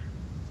fine.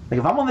 Like,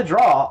 if I'm on the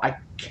draw,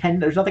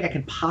 there's nothing I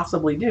can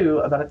possibly do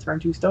about a turn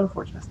 2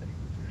 Stoneforge Mystic.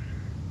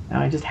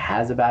 Now he just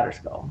has a Batter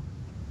Skull.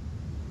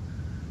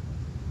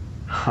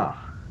 Huh.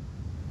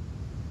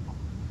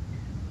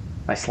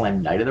 If I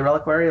slam Knight of the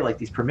Reliquary, like,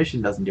 these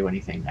permission doesn't do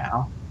anything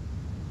now.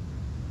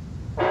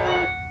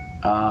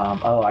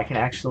 Oh, I can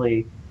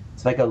actually,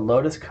 so I go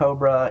Lotus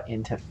Cobra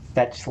into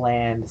fetch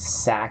land,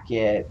 sack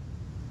it.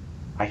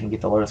 I can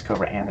get the Lotus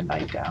Cobra and the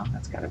Knight down.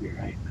 That's got to be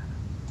right.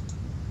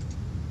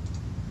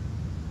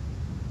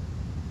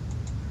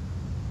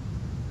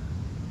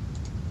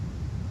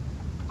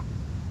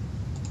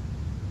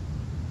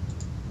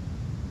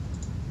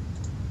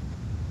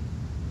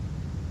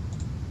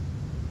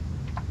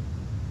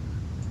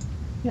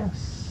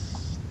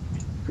 Yes.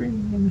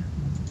 Green.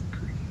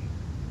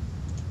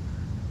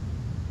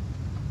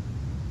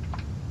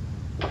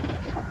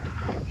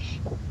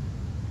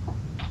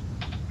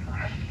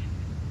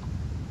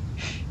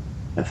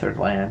 The third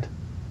land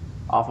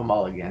off a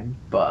mulligan,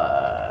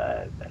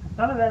 but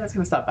none of that is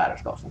going to stop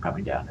Batterskull from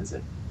coming down, is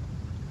it?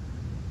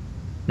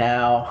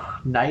 Now,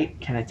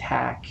 Knight can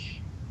attack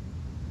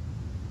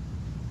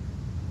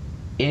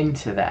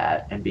into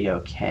that and be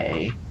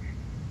okay.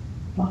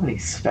 I don't have any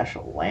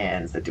special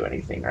lands that do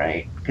anything,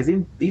 right? Because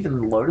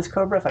even Lotus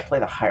Cobra, if I play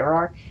the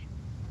Hierarch,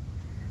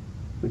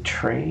 would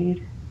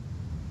trade.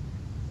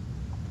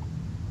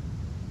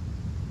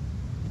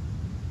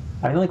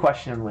 The only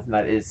question with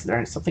Knight is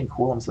there something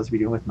cool I'm supposed to be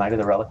doing with Knight of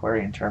the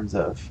Reliquary in terms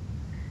of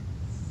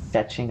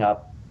fetching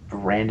up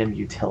random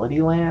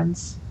utility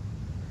lands?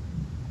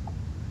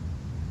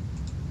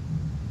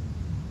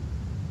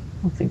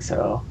 I don't think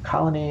so.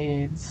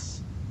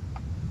 Colonnades.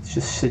 It's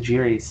just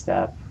Sajiri's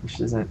Step, which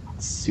isn't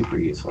super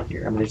useful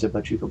here. I mean, there's a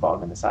Bojuka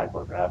Bog in the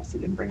sideboard, but I obviously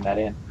didn't bring that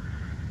in.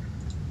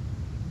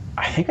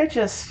 I think I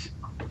just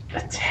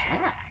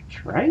attack,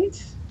 right?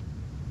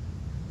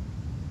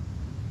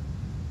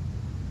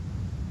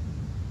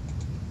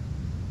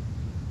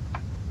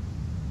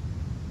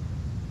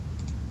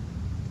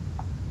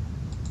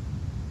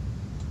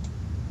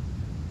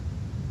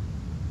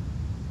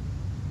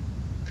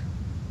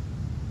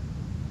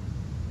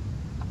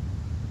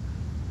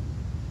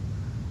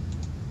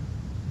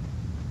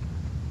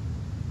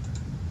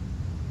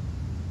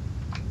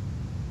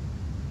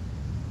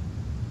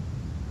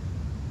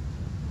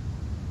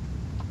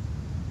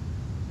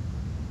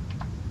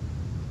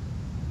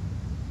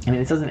 I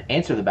mean, it doesn't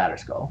answer the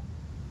Batterskull.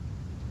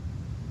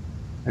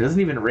 It doesn't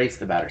even erase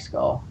the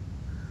Batterskull.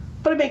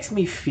 But it makes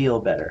me feel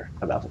better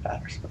about the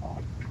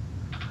Batterskull.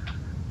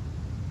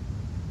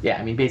 Yeah,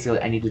 I mean,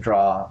 basically, I need to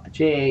draw a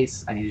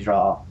Jace. I need to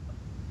draw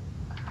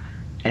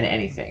an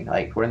anything.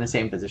 Like, we're in the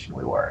same position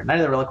we were. Knight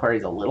of the Reliquary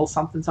is a little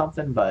something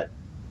something, but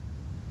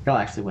you don't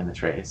actually win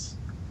this race.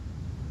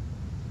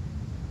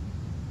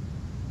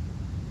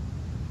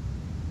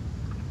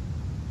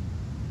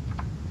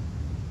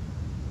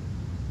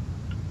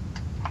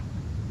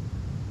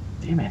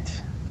 Damn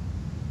it.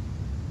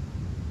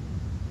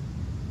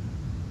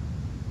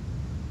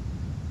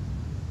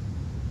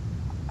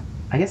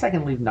 I guess I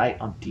can leave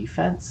Knight on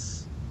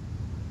defense.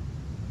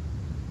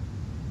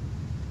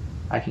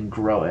 I can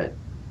grow it.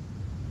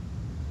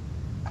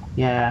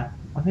 Yeah,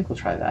 I think we'll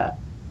try that.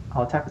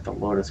 I'll attack with the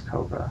Lotus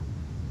Cobra.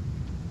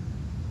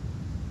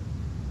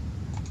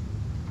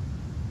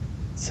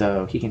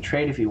 So he can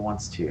trade if he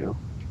wants to.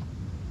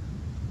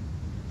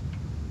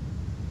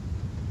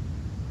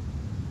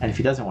 And if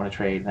he doesn't want to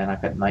trade, then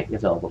I've got Knight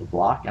available to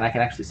block, and I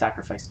can actually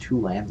sacrifice 2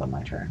 lands on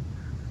my turn.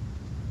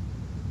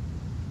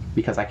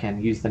 Because I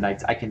can use the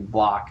Knights, I can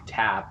block,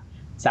 tap,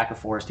 sack a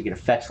forest to get a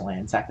fetch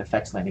land, sack the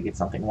fetch land to get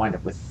something, wind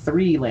up with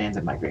 3 lands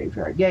in my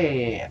graveyard.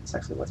 Yeah. This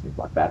actually lets me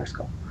block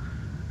Batterskull.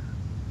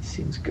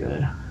 Seems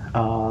good.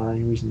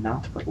 Any reason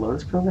not to put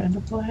Lotus Cobra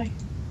into play?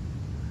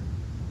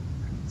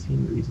 I don't see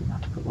any reason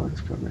not to put Lotus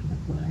Cobra into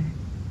play.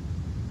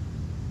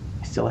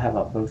 I still have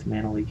up both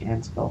Mana Leak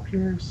and Spell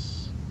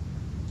Pierce.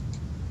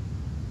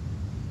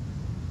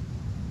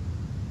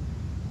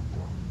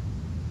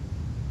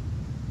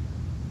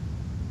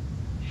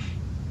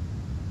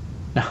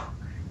 No,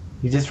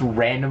 you just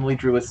randomly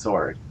drew a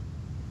sword.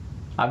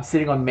 I'm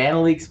sitting on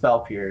Mana Leak Spell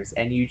Pierce,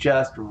 and you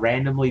just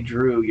randomly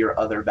drew your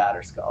other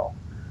Batterskull.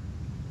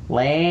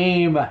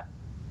 Lame.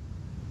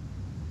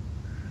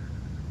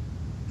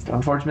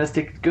 Stoneforge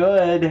Mystic,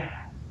 good.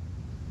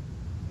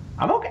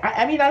 I'm okay.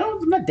 I mean,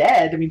 I'm not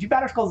dead. I mean, 2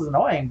 Batterskulls is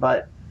annoying,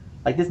 but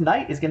like this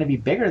Knight is going to be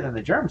bigger than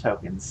the Germ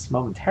tokens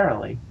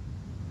momentarily.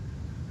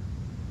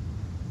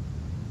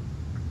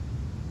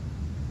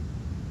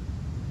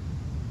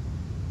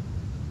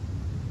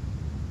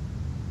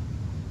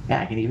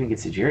 Yeah, I can even get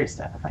Sajiri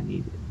Step if I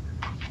need it.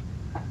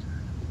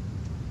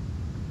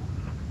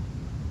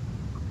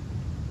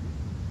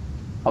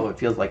 Although it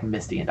feels like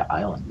Misty into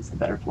Island is the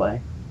better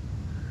play.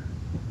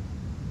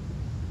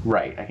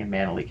 Right, I can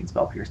Mana Leak and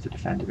Spell Pierce to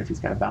defend it if he's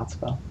got a bounce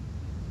spell.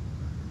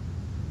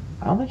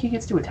 I don't think he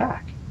gets to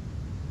attack.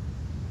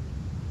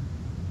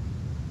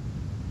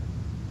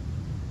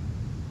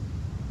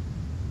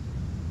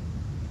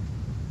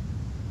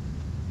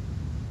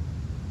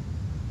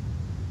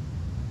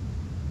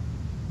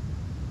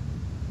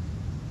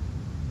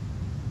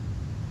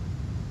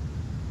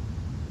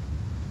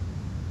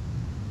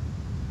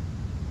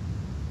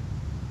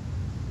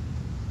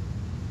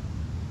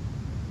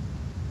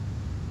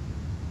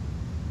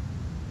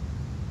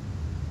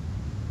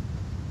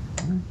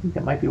 I think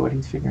that might be what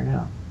he's figuring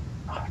out.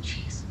 Oh,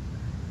 jeez.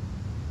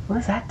 What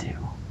does that do?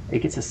 It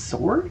gets a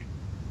sword?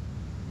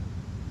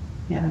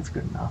 Yeah, that's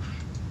good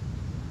enough.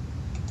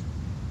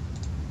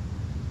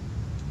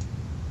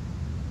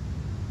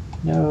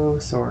 No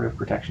sword of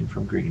protection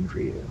from green for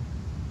you.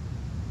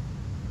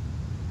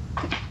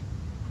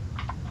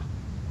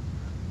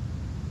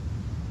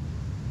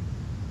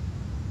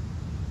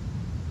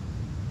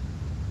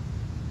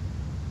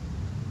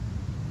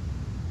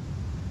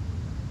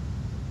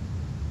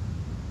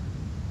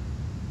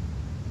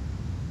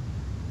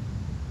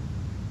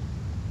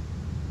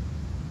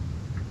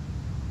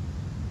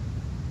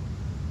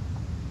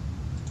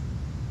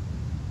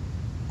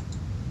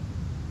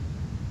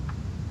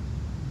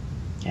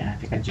 Yeah, I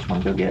think I just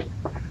want to go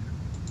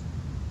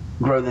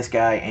grow this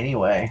guy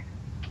anyway.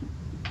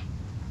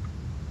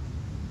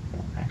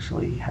 don't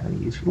actually have any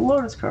use for the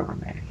Lotus Cobra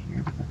mana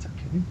here, but that's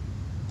okay.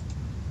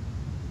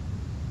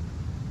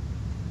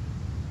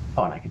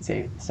 Oh, and I can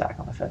save the sack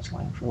on the fetch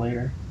land for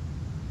later.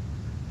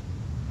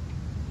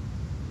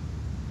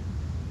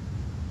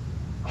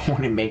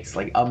 When it makes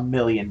like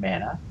 1,000,000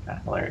 mana, kind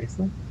of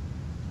hilariously.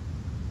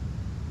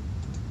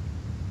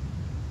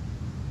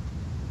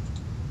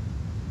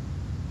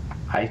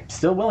 I'm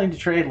still willing to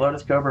trade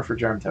Lotus Cobra for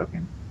Germ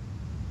Token.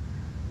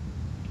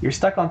 You're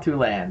stuck on 2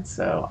 lands,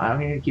 so I'm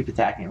going to keep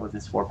attacking with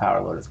this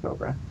 4-power Lotus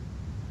Cobra.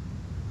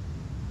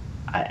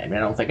 I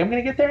don't think I'm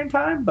going to get there in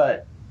time,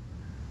 but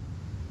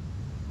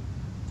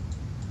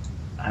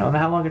I don't know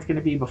how long it's going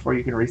to be before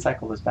you can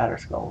recycle those Batter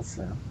Skulls,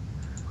 so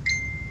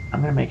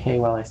I'm going to make hay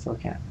while I still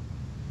can.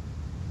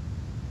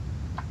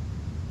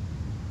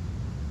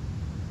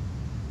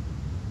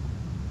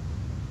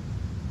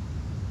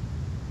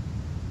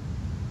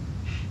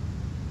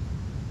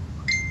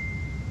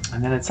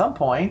 And then at some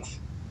point,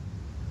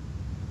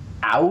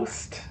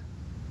 oust.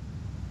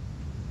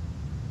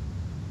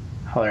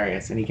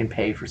 Hilarious, and he can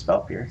pay for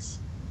Spell Pierce.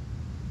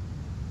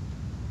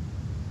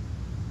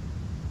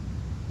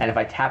 And if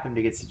I tap him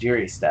to get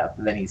Sajiri Step,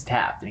 then he's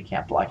tapped and he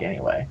can't block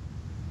anyway.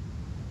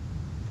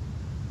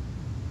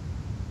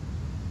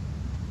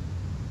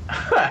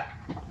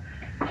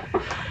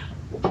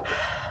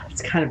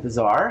 It's kind of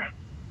bizarre.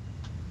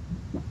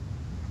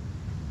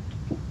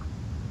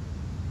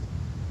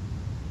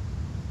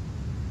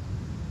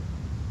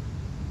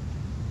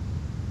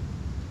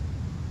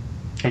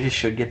 I just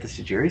should get the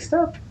Sajiri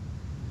Step?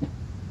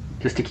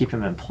 Just to keep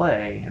him in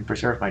play and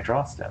preserve my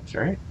draw steps,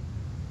 right?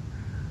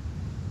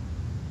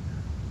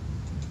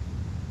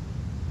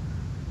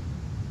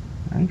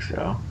 I think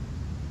so.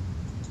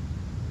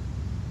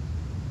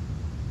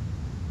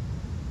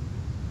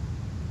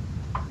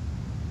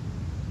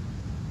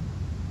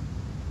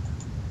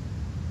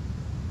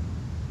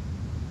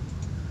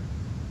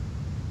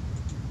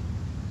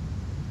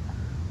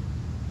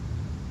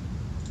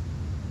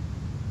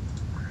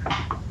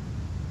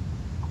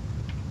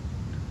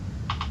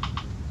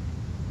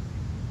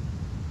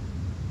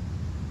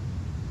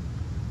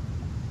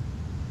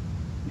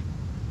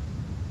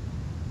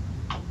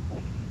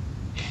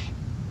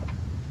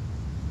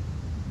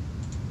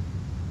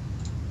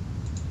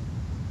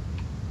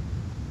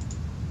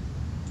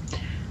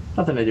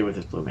 Nothing to do with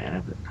this blue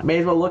mana, but I may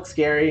as well look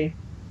scary.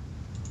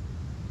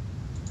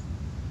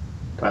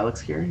 Do I look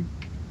scary?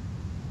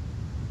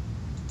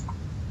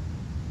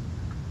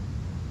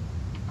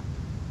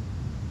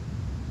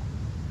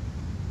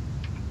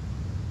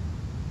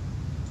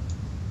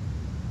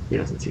 He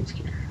doesn't seem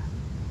scared.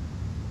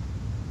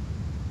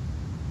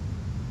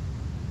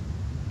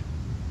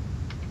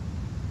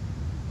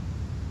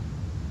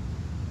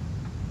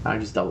 I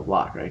just double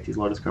block, right? These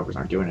Lotus Cobras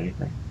aren't doing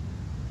anything.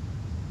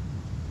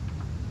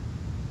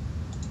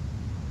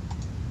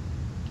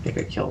 I think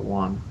I killed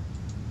one.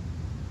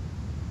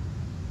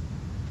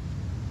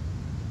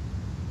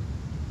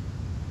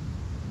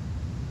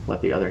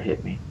 Let the other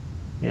hit me.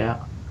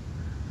 Yeah.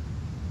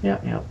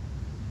 Yeah.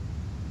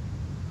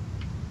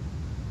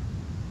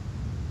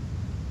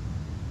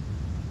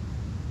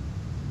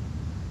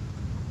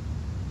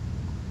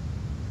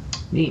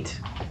 Neat.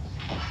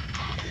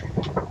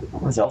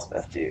 What does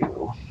Elspeth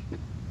do?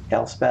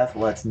 Elspeth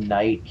lets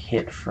Knight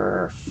hit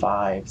for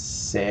 5,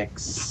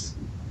 6,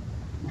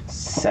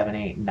 7,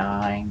 8,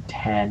 9,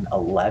 10,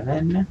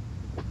 11.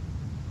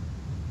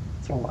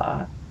 That's a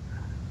lot.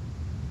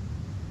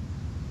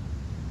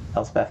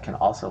 Elspeth can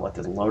also let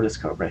the Lotus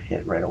Cobra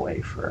hit right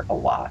away for a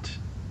lot.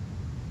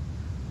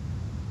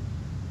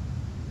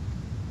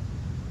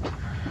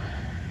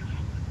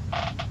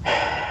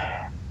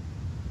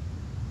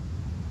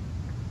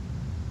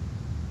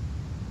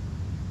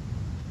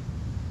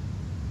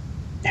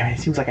 I mean, it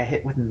seems like I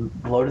hit with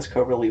Lotus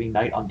Cobra leaving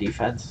Knight on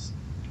defense.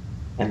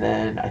 And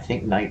then I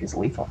think Knight is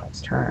lethal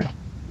next turn.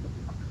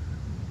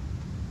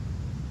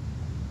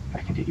 I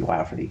continue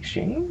out for the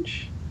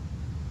exchange?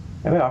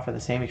 Maybe I offer the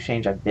same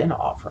exchange I've been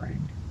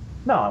offering.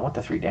 No, I want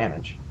the 3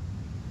 damage.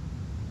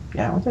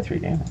 Yeah, I want the 3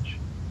 damage.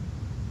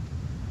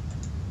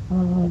 Do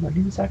I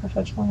need to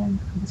sacrifice land?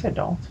 I guess I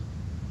don't.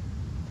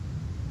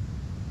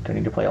 Do I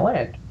need to play a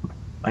land?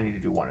 I need to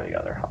do one or the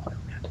other. I'll play a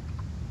land.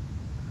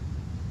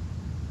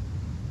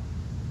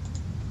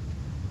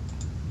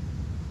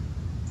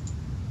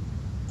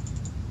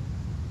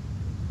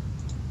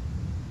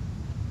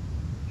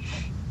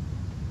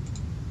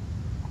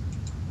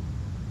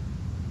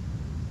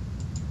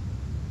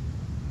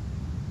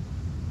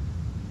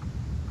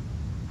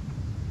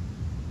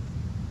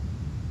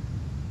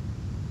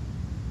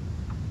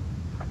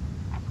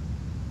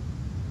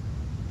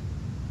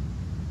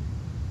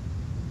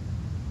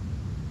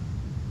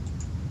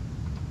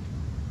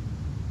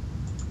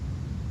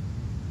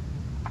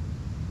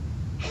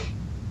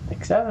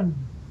 Pick 7.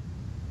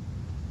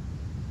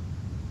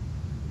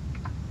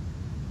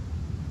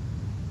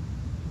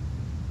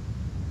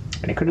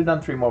 And he could have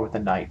done 3 more with the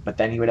Knight, but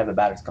then he would have a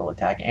Batter Skull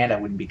attack, and I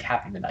wouldn't be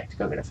tapping the Knight to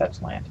go get a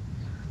fetch land.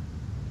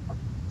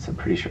 So I'm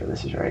pretty sure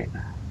this is right.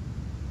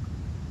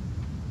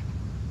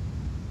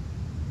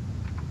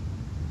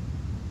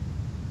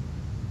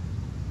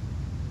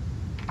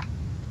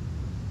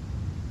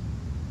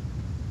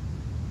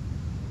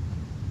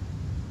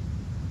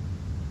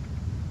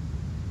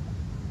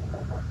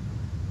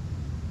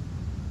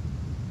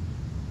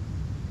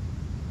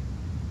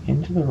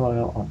 Enter the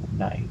royal on the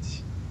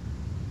night.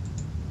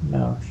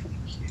 No,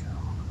 thank you.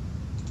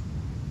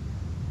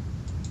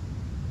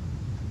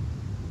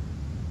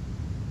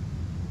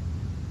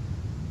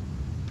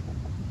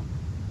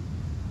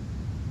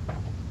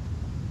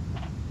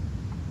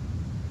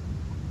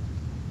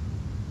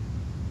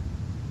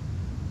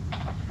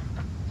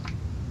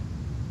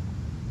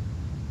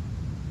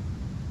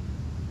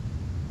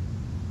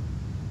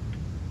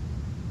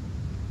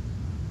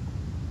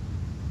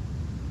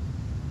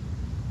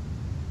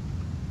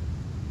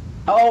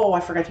 Oh, I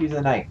forgot to use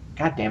the knight.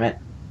 God damn it.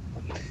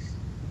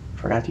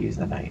 Forgot to use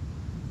the knight.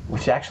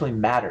 Which actually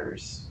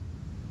matters.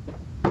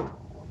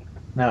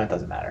 No, it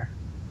doesn't matter.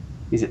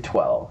 He's at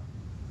 12.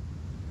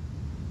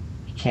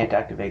 He can't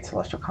activate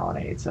Celestial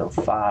Colonnade, so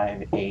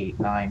 5, 8,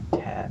 9,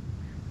 10.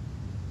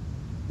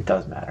 It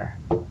does matter.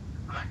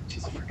 I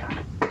just forgot.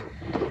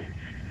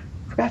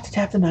 Forgot to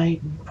tap the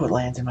knight and put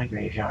lands in my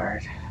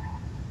graveyard.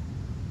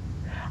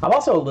 I'm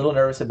also a little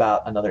nervous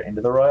about another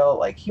Into the Royal.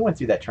 Like, he went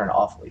through that turn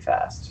awfully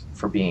fast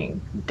for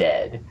being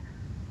dead.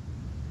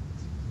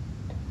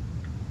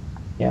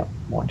 Yeah,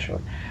 one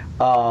short.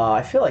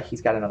 I feel like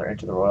he's got another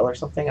Into the Royal or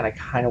something, and I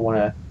kind of want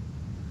to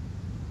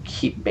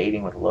keep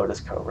baiting with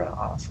Lotus Cobra,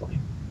 honestly.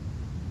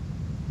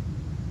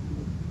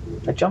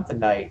 If I jump the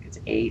knight, it's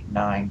 8,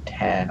 9,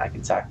 10. I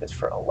can sack this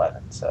for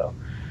 11, so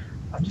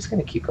I'm just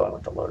going to keep going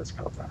with the Lotus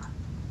Cobra.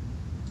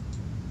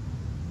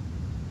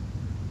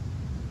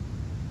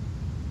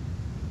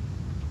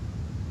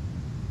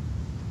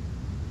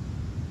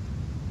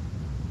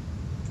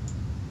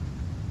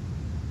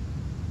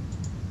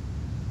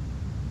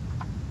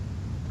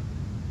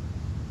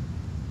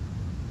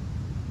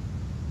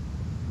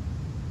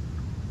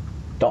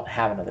 Don't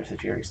have another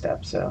Satori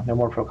step, so no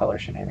more Pro Color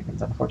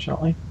shenanigans,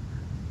 unfortunately.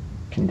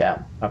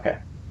 Condemn. Okay.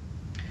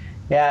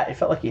 Yeah, it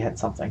felt like he had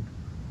something.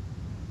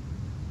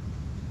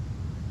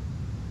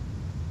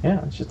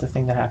 Yeah, it's just a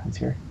thing that happens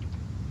here.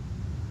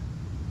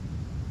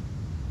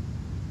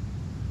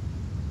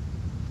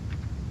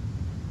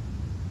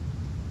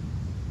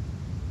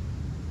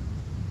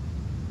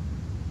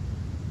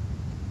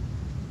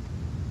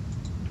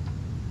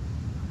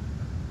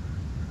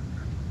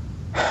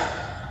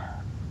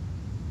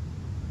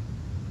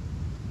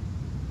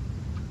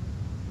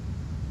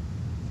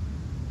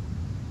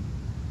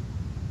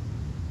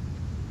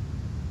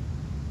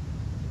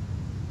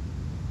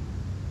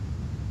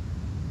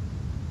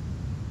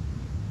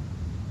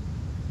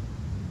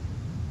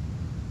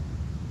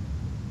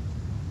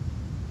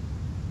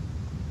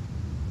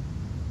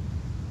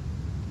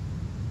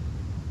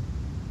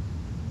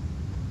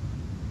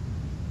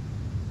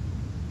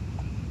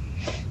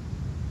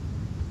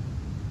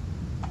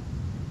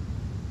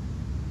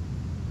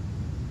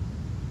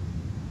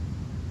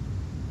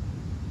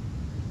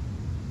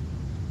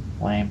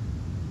 Lame.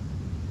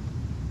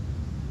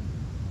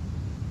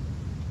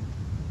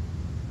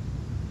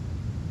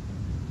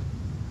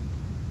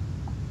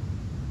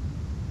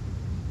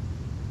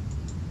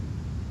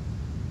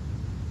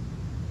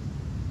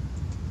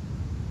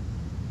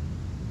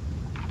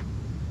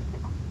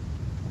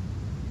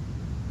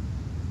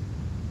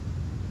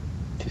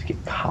 Just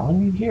get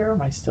colonied here, or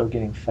am I still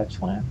getting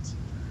fetch lands?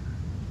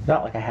 It's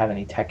not like I have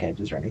any tech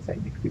edges or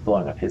anything. They could be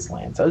blowing up his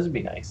lands. Those would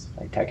be nice,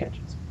 like tech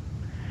edges.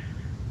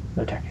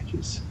 No tech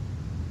edges.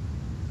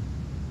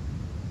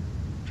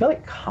 I feel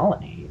like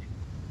colonnade.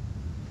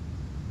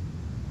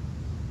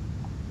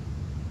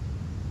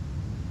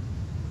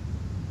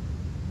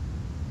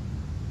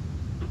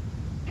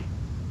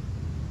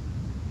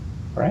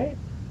 Right?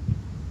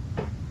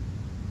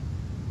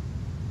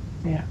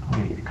 Yeah, I'm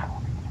gonna get a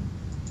colonnade.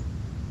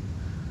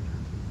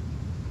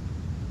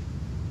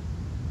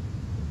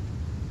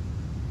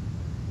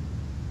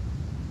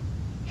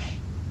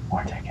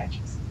 More tech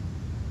edges.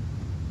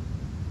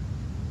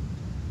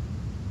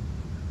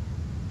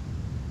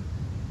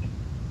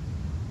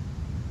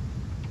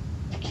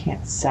 You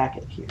can't sack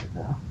it here,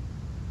 though.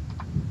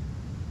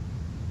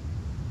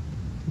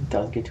 It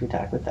does get to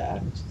attack with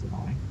that, which is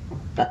annoying.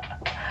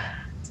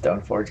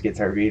 Stoneforge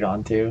gets our read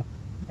on too.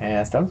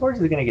 Yeah,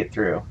 Stoneforge is gonna get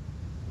through.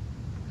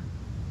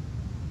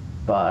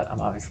 But I'm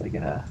obviously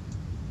gonna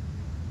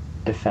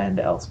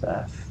defend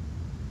Elspeth.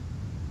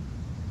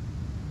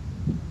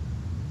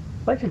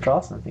 I'd like to draw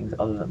some things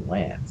other than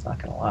lands,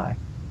 not gonna lie.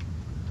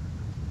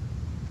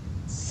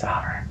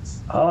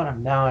 Sovereigns. Oh, and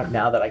I'm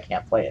now that I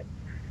can't play it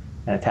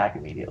and attack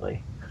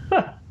immediately.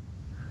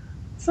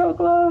 So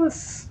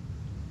close.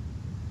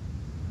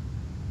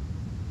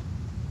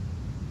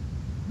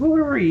 Who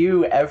were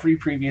you every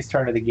previous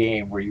turn of the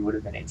game where you would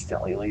have been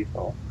instantly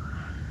lethal?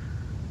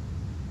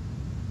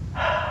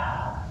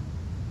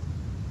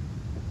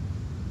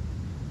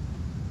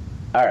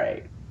 All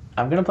right,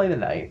 I'm gonna play the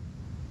knight.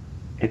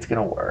 It's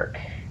gonna work.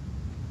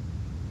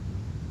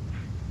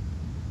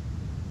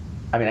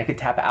 I mean, I could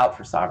tap out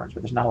for sovereigns,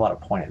 but there's not a lot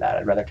of point in that.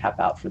 I'd rather tap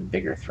out for the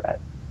bigger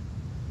threat.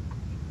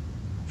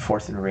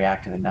 Force him to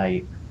react to the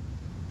knight.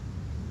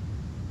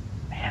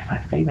 Man,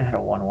 if I even had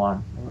a 1/1,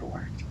 it would have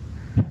worked.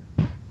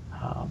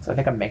 So I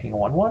think I'm making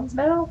 1/1s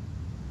now.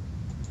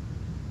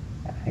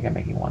 I think I'm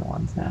making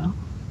 1/1s now.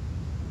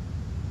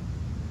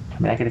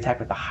 I mean, I could attack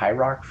with the High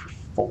Rock for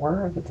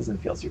 4. That doesn't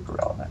feel super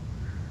relevant.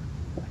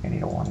 I feel like I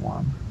need a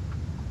 1/1.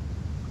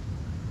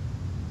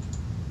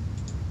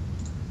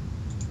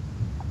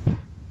 I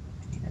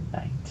need a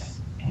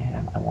Knight,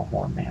 and I want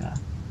more mana.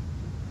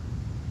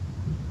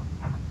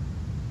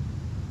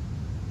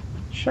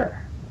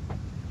 Sure.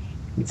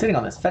 I've been sitting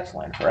on this fetch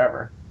land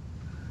forever.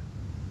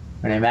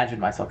 And I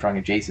imagined myself drawing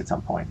a Jace at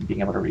some point and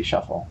being able to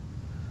reshuffle.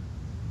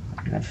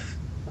 And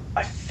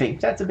I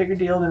think that's a bigger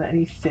deal than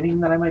any thinning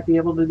that I might be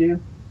able to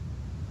do.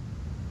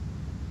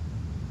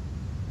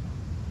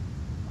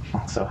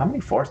 So how many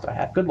forests do I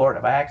have? Good lord,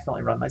 have I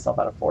accidentally run myself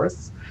out of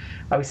forests?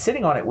 I was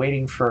sitting on it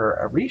waiting for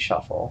a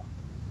reshuffle.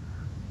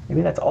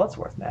 Maybe that's all it's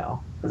worth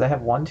now. Because I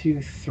have 1,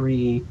 2,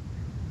 3.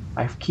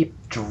 I keep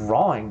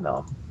drawing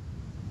them.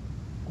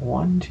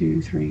 1,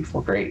 2, 3,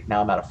 4. Great,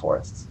 now I'm out of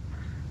forests.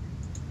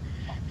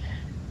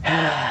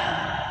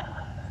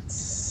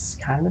 It's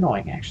kind of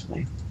annoying,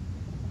 actually.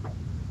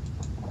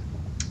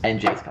 And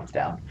Jace comes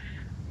down.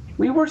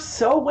 We were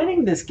so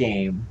winning this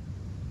game.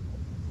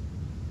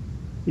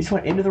 He just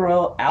went into the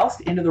Royal, oust,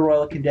 into the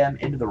Royal, condemn,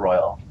 into the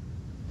Royal.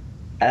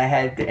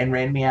 And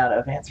ran me out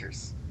of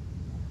answers.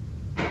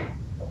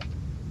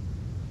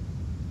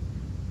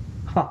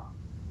 Huh.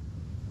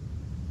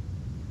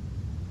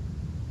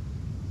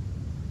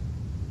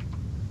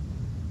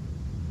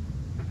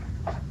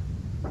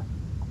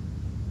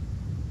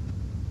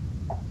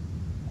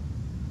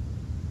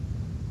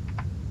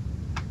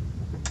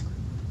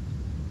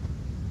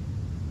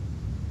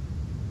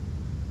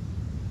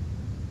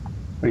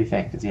 What do you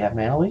think? Does he have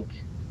mana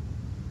leak?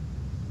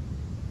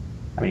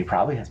 I mean, he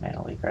probably has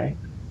mana leak, right?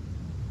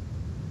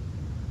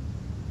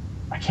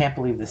 I can't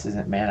believe this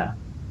isn't mana.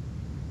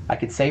 I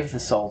could save the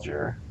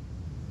soldier.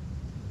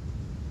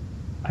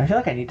 I feel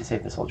like I need to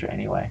save the soldier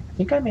anyway. I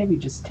think I maybe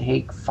just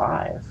take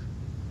 5.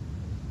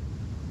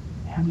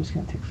 Yeah, I'm just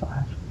going to take 5.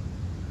 I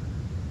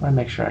want to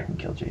make sure I can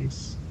kill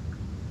Jace.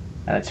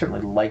 And I'd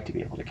certainly like to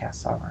be able to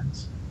cast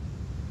Sovereigns.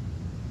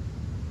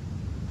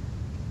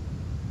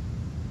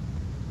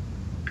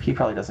 He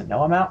probably doesn't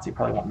know I'm out, so he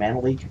probably won't mana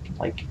leak. I can,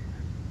 like,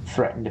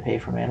 threaten to pay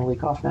for mana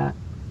leak off that.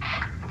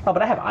 Oh,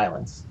 but I have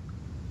islands.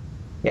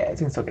 Yeah, it's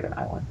going to still get an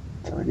island.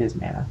 So it is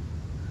mana.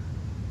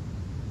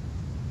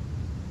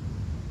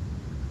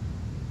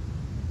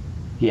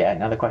 Yeah,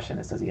 now the question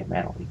is, does he have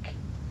mana leak?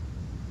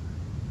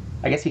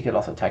 I guess he could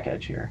also Tech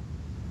Edge here.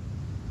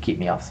 Keep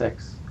me off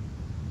 6.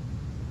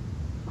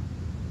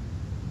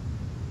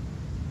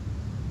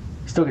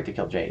 Still get to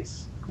kill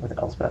Jace with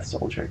Elspeth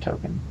Soldier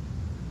token.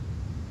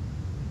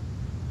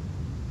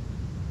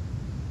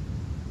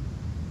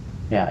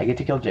 Yeah, I get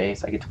to kill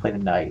Jace, I get to play the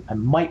Knight. I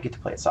might get to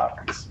play a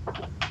Sovereigns.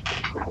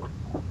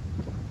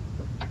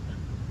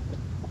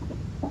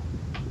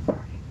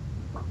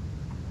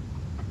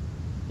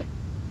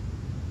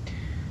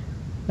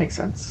 Makes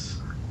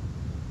sense.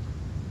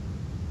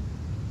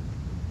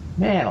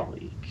 Mana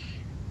leak.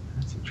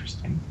 That's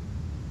interesting.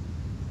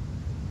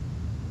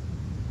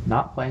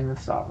 Not playing the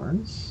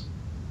Sovereigns.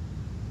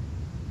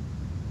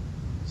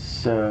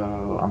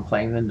 So I'm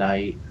playing the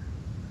Knight.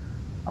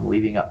 I'm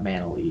leaving up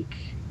mana leak.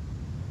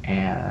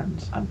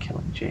 And I'm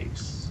killing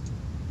Jace.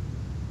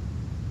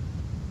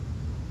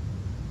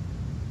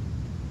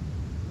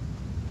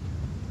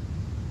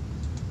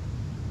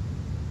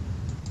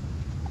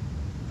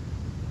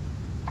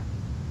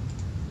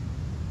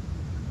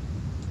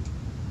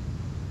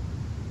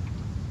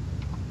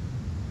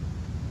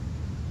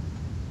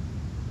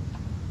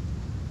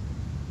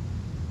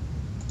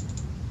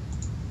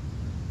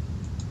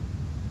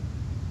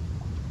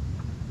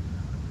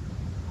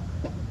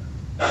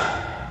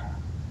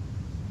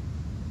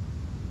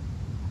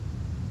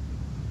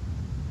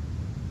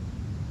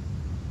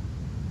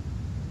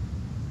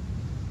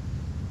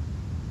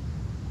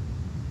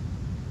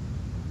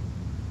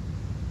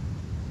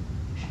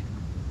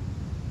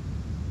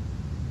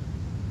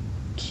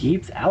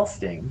 Keeps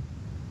ousting.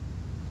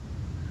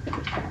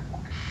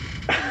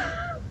 If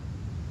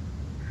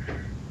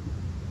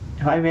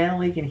I mana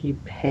leak and he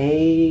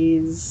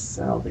pays,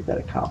 I don't think that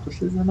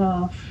accomplishes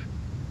enough.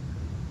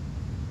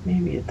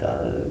 Maybe it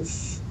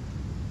does.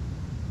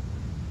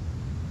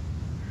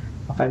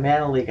 If I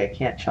mana leak, I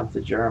can't chump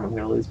the germ. I'm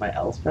going to lose my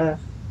Elspeth.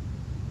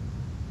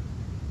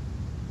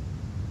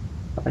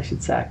 But I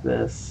should sack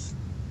this.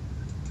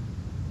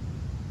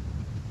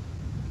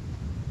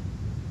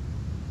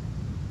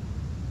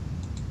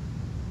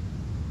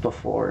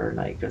 Before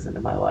Knight goes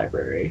into my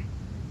library.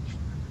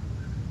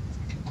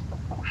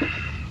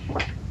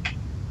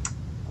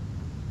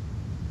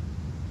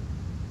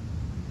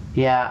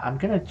 Yeah, I'm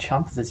gonna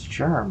chump this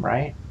germ,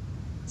 right?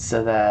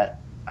 So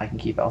that I can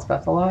keep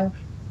Elspeth alive.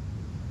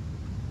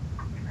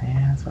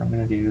 Yeah, that's what I'm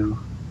gonna do.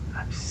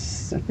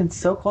 I've been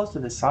so close to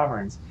the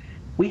Sovereigns.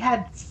 We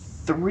had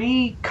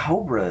 3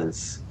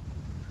 Cobras.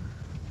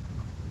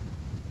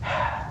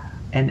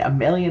 And a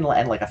million,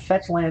 and like a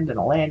fetch land and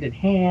a land in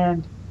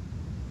hand.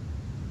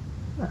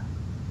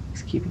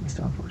 He's keeping the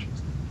Stone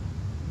Fortress.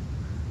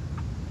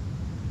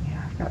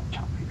 Yeah, I've got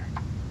chump here.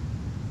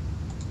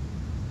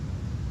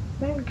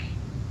 I think.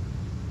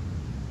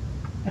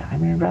 Yeah, I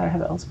mean, I'd rather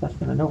have Elspeth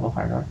than a Noble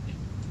Hierarch.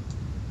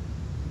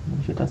 Even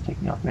if it does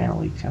take me off Mana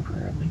League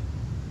temporarily.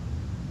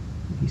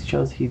 He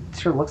sure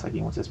looks like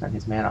he wants to spend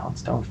his mana on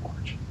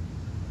Stoneforge.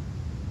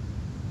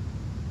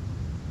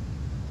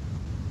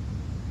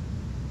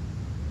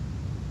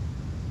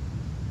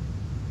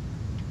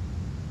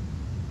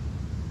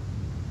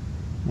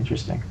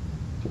 Interesting.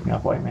 Took me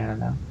off white mana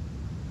now.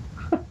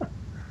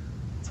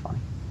 It's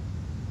funny.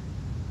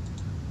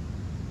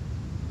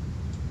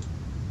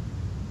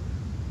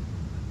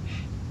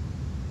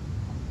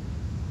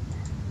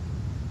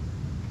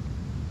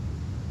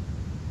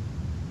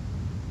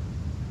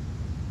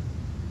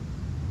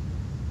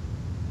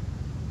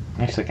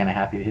 I'm actually kind of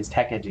happy that his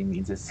tech edging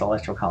means his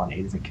Celestial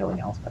Colonnade isn't killing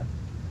Elspeth.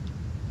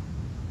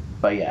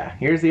 But yeah,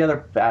 here's the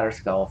other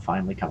Batterskull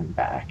finally coming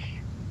back.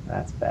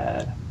 That's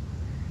bad.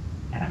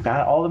 And I've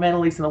got all the mana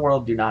leaks in the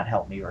world do not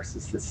help me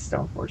versus this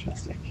Stoneforge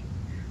Mystic.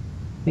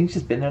 I think he's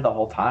just been there the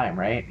whole time,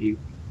 right? You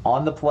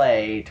on the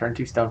play, turn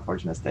 2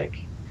 Stoneforge Mystic.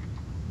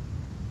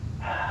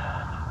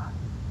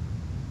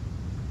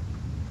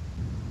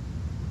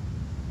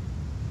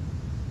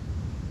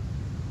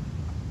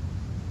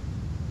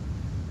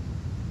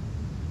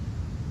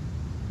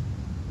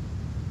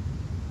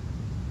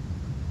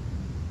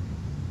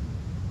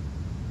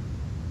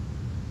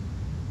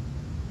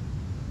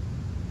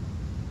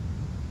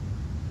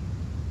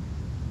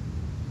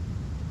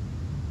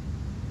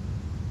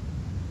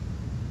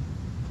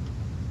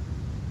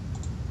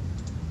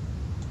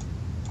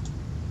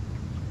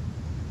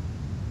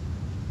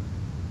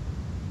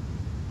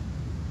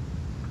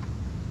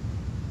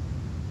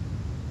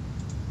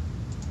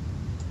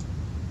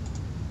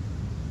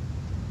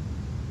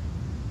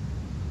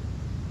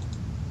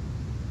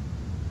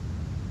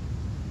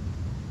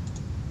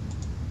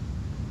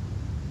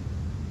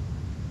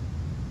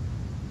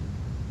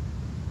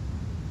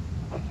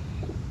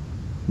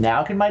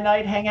 Now can my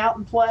knight hang out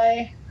and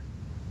play?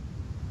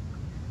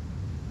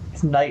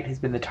 His knight has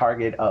been the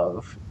target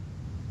of,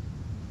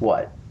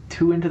 what,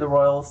 2 Into the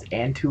Royals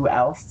and 2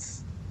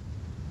 ousts?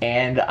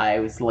 And I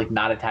was like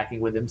not attacking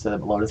with him so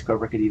that Lotus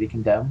Cobra could eat a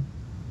condemn.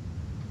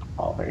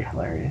 All very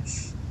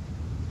hilarious.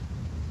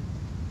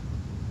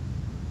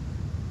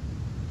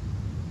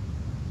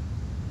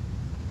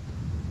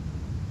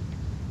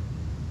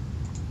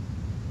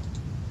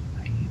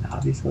 I mean,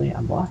 obviously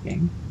I'm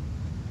blocking.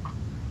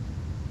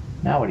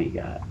 Now what do you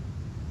got?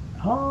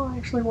 Oh, it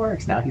actually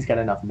works. Now he's got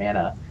enough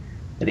mana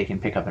that he can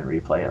pick up and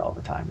replay it all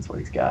the time is what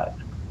he's got.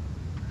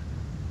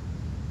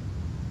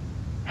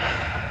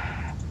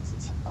 This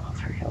is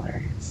very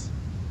hilarious.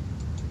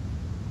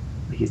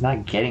 He's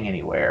not getting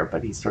anywhere,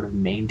 but he's sort of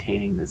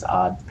maintaining this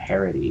odd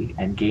parity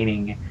and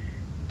gaining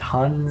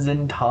tons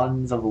and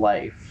tons of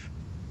life.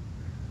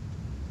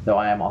 Though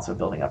I am also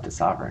building up to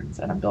Sovereigns,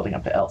 and I'm building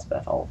up to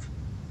Elspeth ult.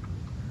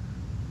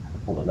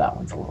 Although that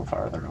one's a little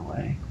farther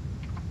away.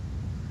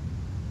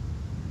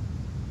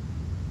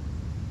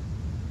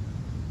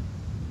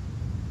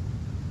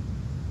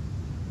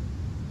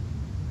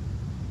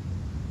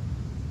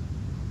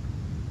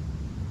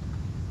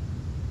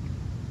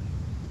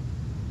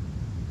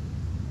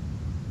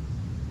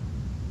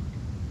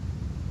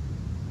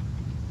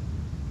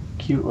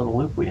 Cute little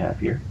loop we have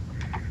here.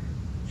 I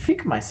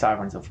think my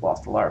Sovereigns of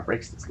Lost Alara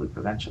breaks this loop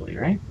eventually,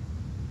 right?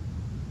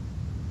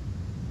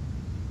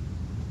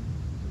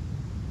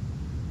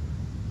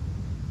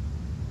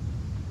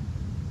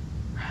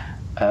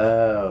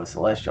 Oh,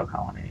 Celestial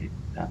Colonnade.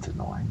 That's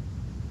annoying.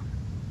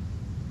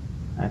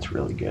 That's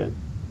really good.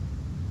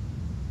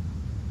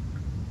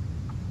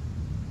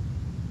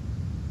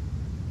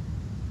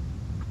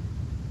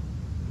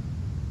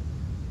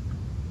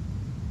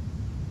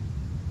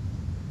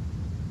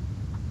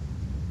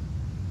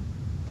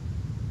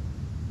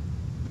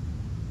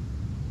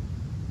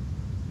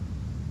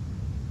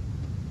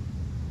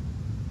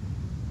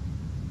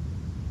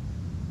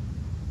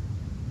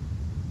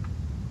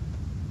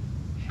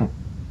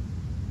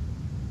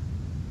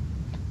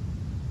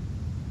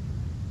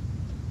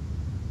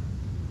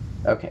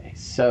 Okay,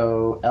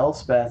 so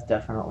Elspeth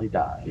definitely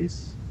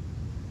dies.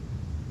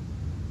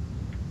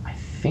 I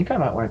think I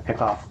might want to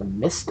pick off the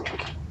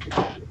Mystic.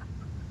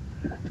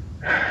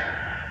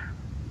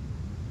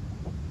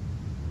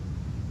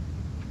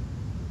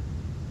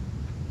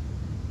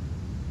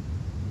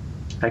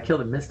 If I kill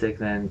the Mystic,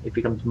 then it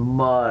becomes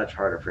much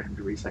harder for him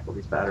to recycle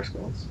these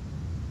Batterskulls.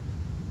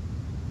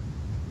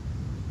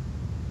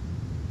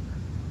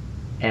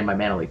 And my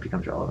mana leak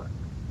becomes relevant.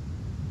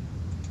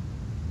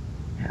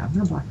 Yeah, I'm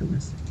gonna block the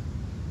Mystic.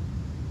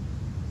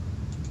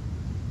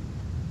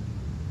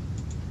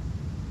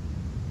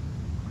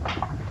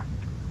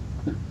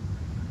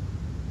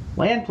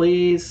 Land,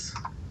 please.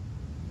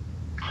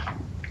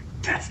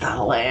 That's not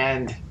a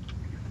land.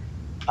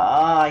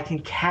 I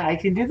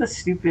can do the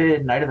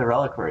stupid Knight of the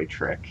Reliquary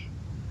trick.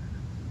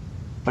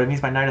 But it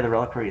means my Knight of the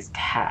Reliquary is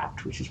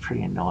tapped, which is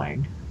pretty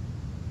annoying.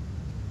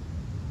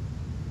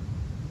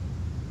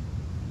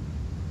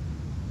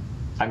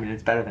 I mean,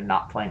 it's better than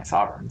not playing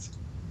Sovereigns.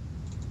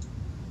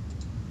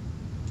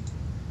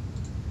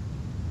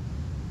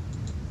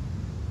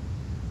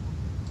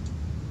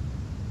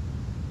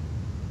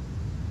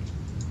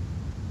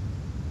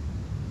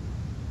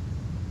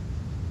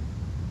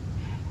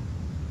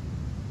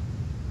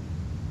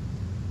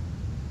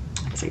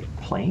 Let's see,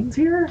 planes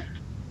here?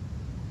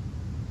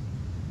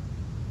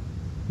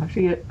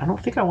 Actually, I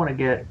don't think I want to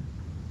get...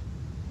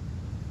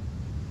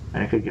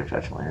 I could get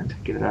fetch land,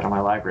 get it out of my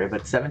library,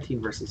 but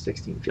 17 versus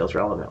 16 feels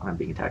relevant when I'm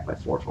being attacked by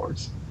 4/4s.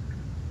 So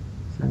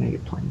I'm going to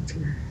get planes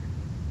here.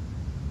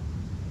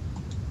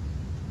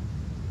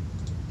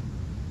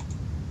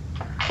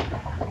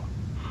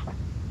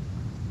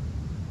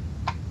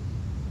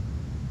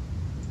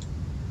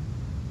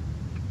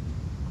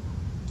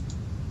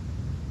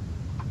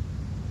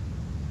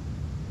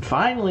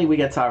 Finally, we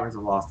get Sovereigns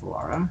of Lost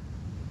Alara.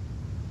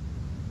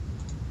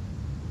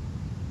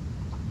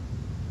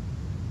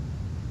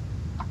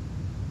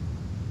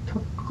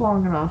 Took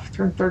long enough.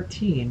 Turn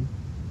 13.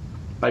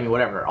 But I mean,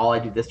 whatever. All I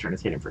do this turn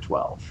is hit him for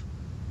 12.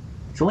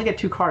 He's only get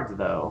 2 cards,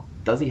 though.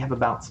 Does he have a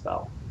bounce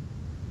spell?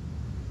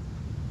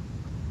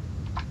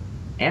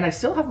 And I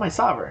still have my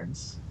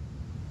Sovereigns.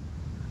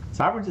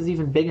 Sovereigns is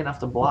even big enough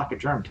to block a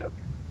Germ token.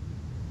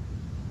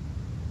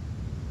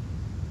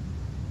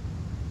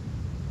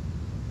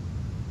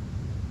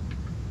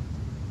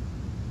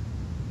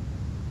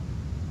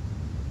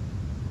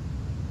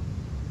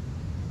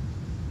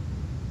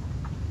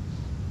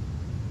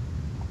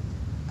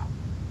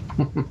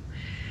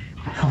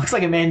 Looks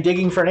like a man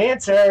digging for an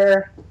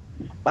answer.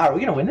 Wow, are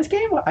we gonna win this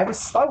game? I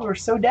thought we were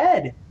so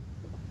dead.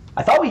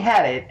 I thought we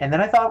had it, and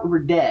then I thought we were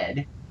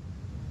dead.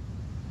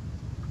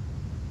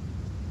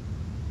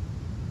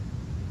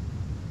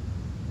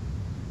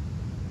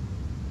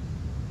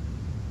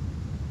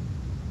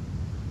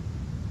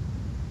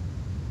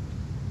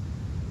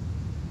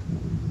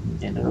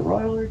 Into the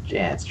Royal,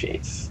 yeah, it's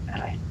Jace,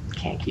 and I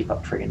can't keep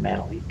up friggin'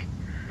 Mana Leak.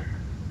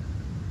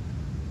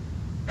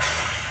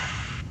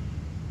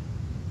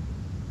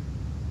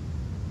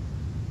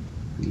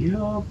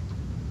 Yup.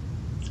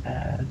 It's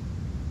bad.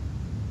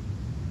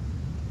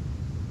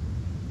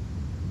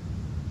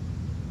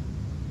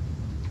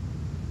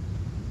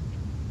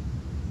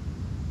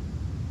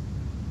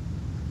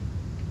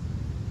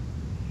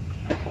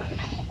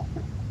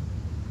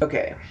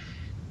 Okay.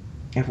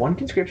 I have 1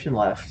 conscription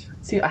left.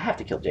 See, I have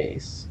to kill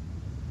Jace.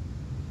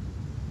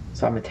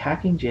 So I'm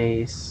attacking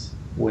Jace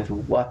with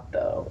what,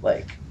 though?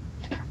 Like,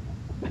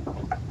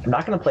 I'm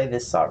not going to play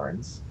this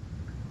Sovereigns,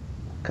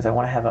 because I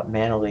want to have up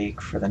Mana Leak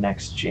for the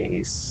next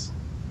Jace.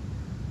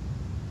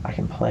 I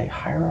can play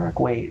Hierarch.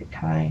 Wait,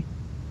 can I?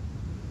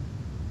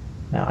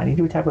 No, I need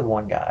to attack with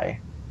 1 guy.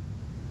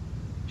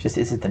 Just,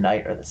 is it the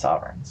Knight or the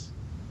Sovereigns?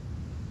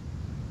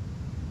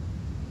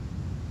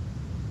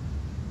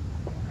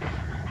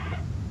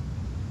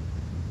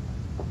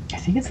 I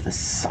think it's the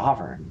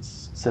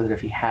Sovereigns, so that if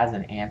he has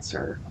an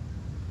answer,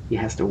 he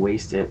has to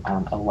waste it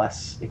on a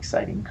less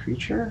exciting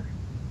creature.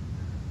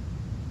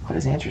 But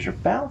his answers are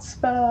bounce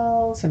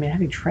spells. I mean,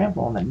 having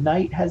trample on the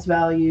Knight has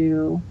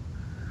value.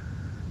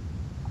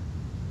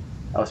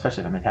 Oh,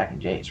 especially if I'm attacking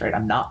Jace, right?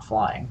 I'm not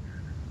flying.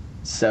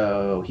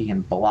 So he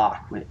can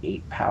block with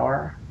 8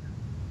 power.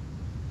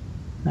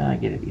 No, I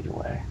get it either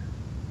way.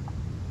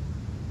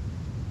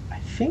 I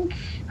think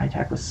I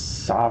attack with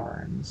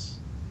Sovereigns.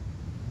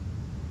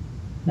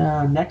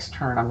 No, next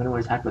turn I'm going to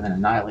attack with an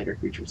Annihilator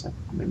creature, so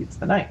maybe it's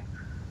the Knight.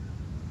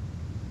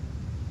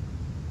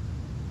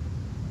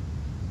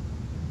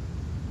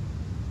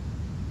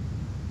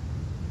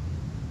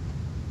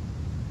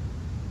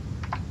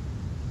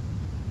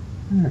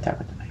 I'm going to attack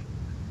with the Knight.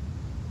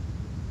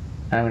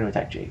 And I'm going to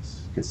attack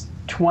Jace, because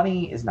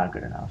 20 is not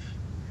good enough,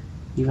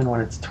 even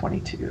when it's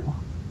 22.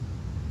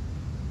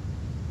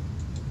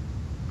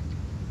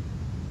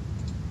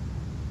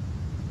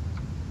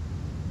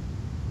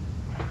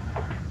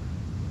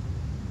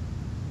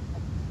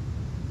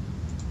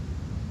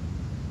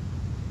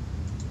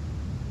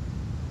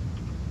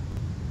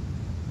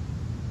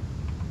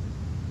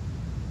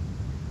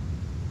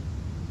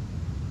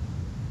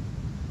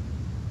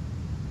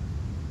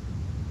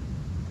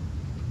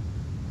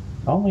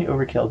 Only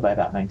overkilled by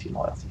about 19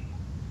 loyalty.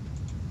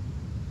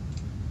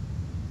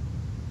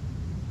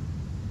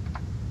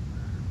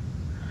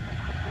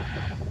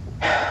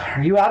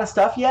 Are you out of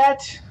stuff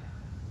yet?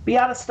 Be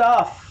out of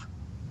stuff.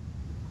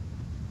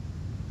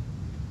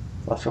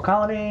 Celestial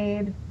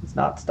Colonnade is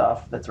not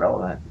stuff that's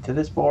relevant to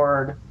this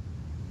board.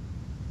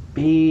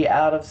 Be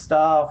out of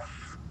stuff.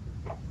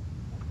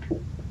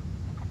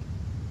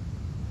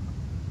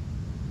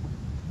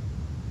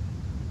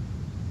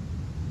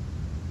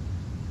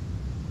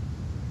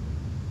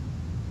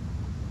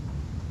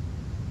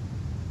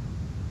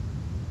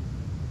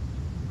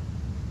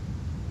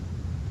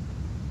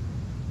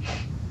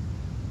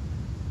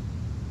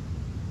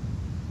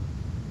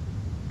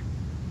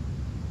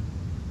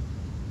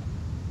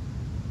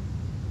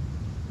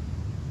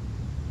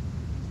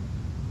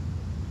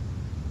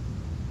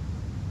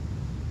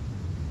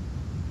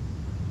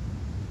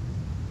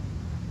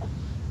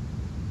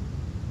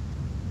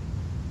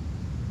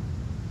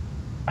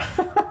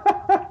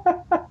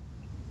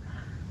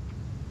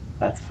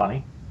 That's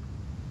funny.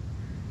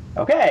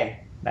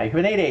 Okay, now you have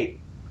an 8/8.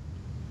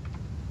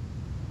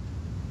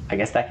 I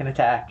guess that can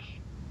attack.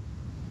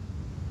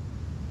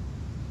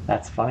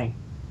 That's funny.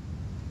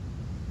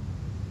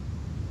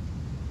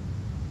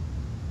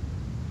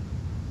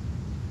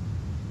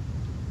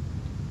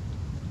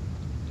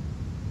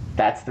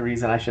 That's the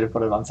reason I should have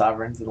put it on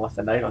Sovereigns and left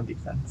the Knight on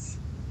defense.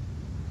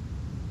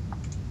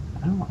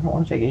 I don't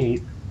want to take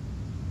 8.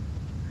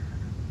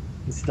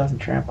 This doesn't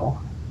trample.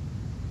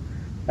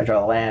 If I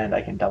draw a land,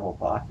 I can double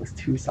block with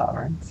 2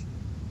 Sovereigns.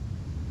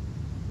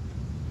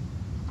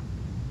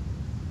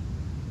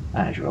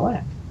 I drew a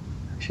land.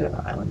 I should have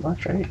an island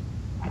left, right?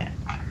 Yeah.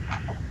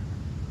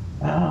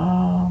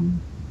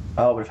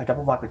 Oh, but if I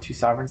double block with 2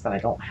 Sovereigns, then I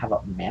don't have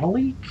a mana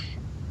leak?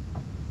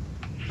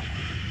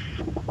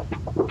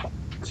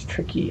 It's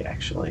tricky,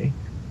 actually.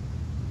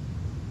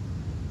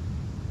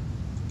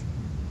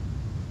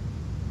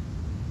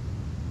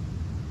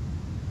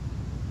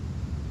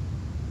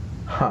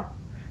 Huh.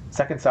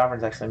 Second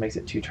Sovereigns actually makes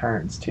it 2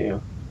 turns,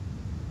 too.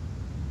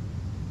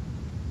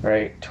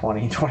 Right?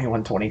 20,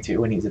 21,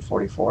 22, and he's at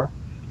 44.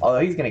 Although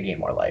he's going to gain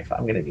more life.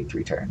 I'm going to need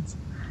 3 turns.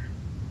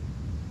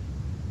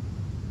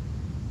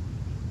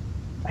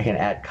 I can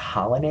add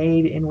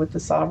Colonnade in with the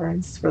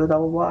Sovereigns for the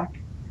double block.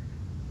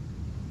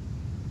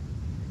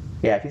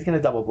 Yeah, if he's going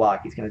to double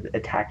block, he's going to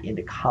attack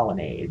into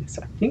Colonnade.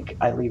 So I think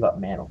I leave up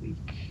Mana Leak.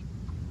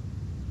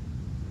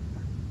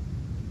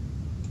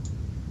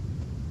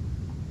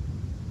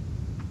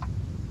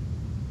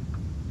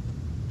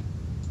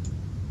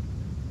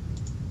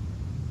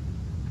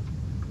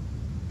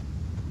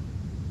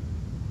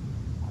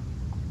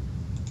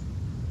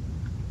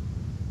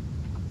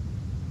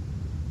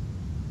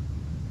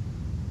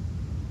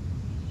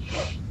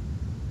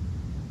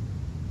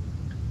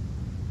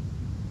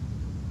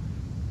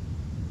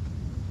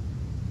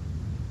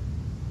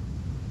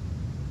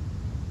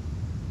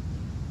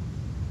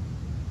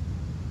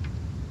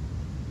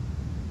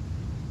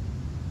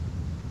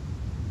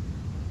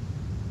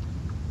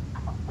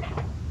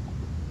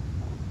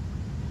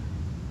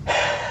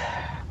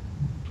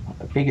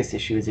 Biggest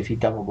issue is if he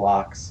double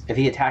blocks. If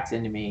he attacks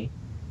into me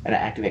and I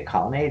activate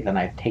Colonnade, then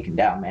I've taken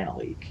down Mana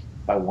Leak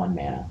by 1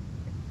 mana.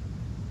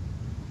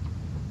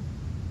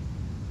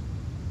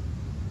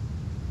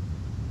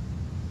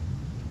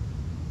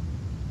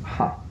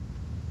 Huh.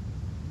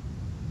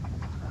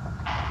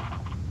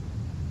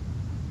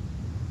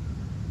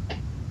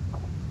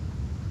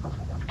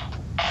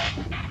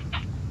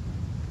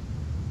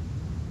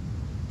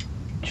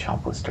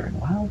 Chompless during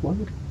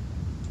Wildwood.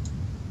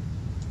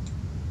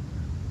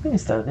 Thing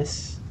is, though,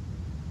 this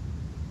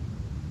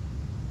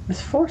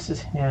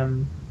forces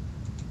him,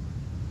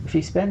 if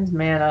he spends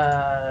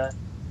mana,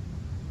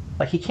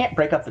 like, he can't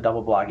break up the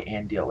double block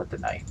and deal with the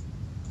Knight.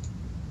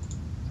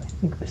 I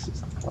think this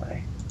is the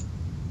play.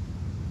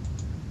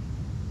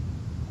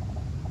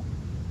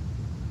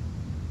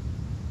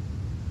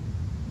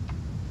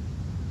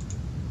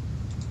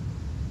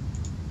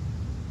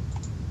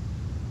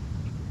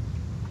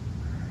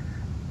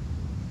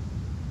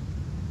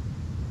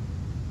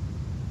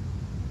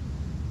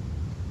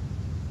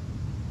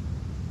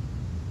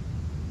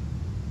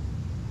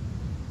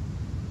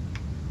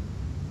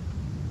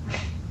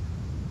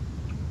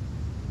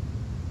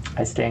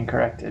 I stand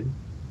corrected.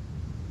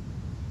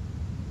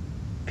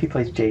 If he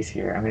plays Jace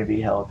here, I'm going to be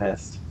hella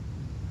pissed.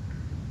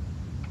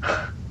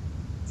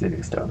 It's a new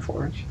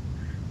Stoneforge,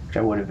 which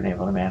I would have been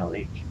able to Mana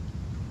Leak.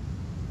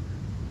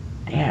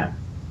 Damn.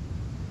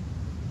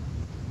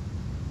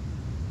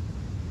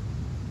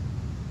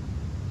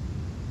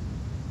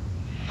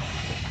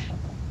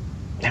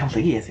 I don't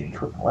think he has any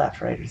equipment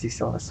left, right? Or is he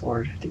still have a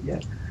sword to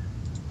get? He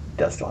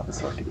does still have a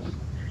sword to get.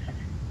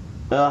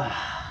 Ugh.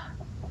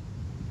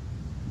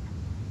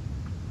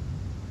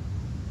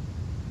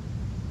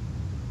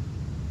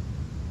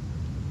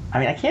 I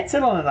mean, I can't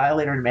sit on an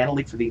Annihilator and Mana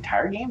Leak for the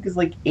entire game because,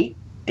 like, 8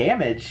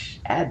 damage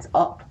adds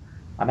up.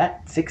 I'm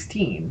at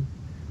 16.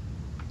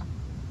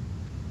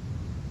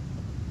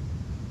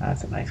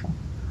 That's a nice one.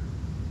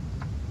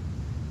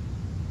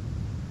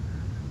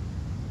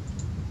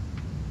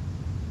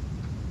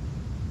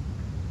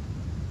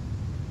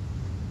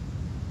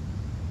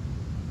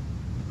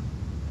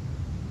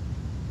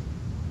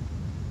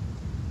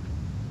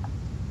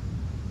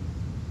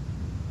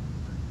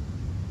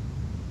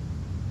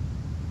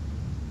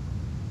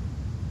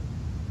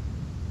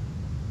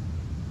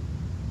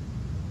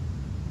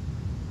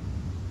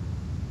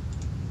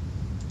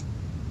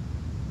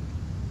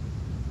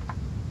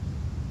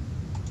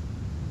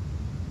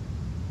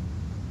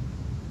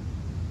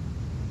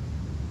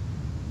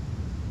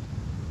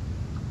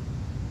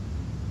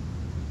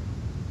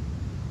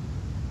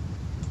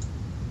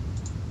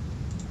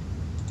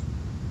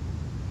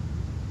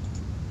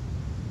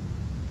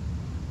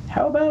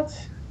 How about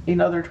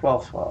another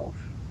 12/12?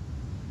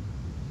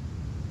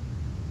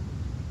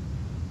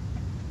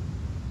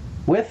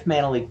 With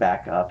Mana Leak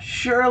backup,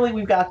 surely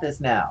we've got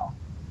this now.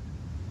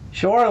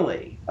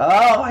 Surely.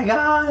 Oh my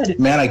god!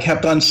 Man, I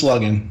kept on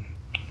slugging.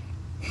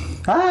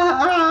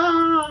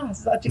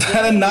 Such a good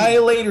That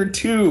Annihilator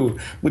too,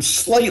 which is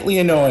slightly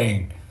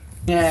annoying.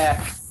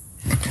 Yeah.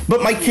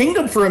 But my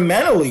Kingdom for a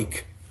Mana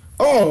Leak.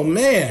 Oh,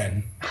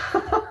 man.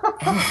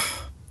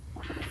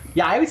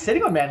 Yeah, I was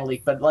sitting on Mana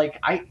Leak, but like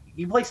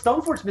you play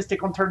Stoneforge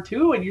Mystic on turn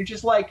 2, and you're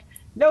just like,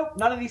 nope,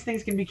 none of these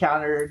things can be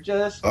countered.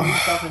 Just put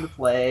yourself into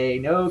play.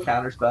 No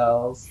counter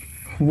spells.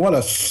 what a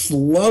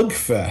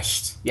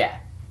slugfest. Yeah.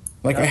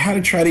 Like, I had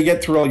to try to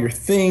get through all your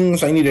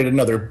things. I needed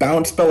another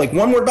bounce spell. Like,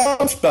 one more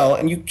bounce spell,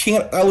 and you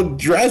can't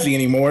Eldrazi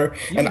anymore.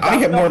 And I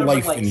have more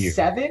life than you.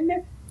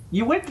 7?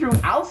 You went through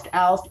Oust,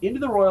 into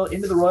the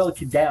Royal,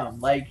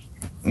 Condemn. Like,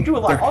 you drew a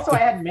lot. Also, I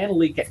had Mana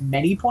Leak at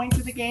many points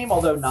in the game,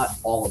 although not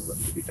all of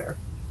them, to be fair.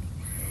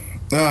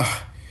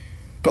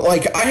 But,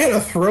 like, I had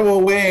to throw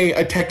away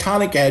a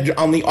Tectonic Edge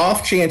on the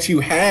off chance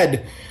you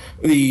had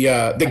the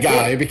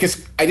guy,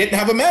 because I didn't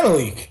have a Mana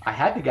Leak. I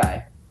had the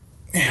guy.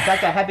 In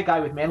fact, I had the guy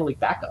with Mana Leak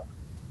backup.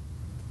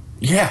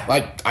 Yeah,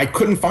 like, I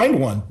couldn't find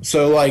one.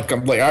 So, like,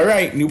 I'm like, all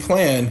right, new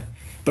plan.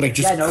 But I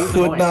just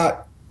could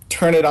not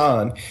turn it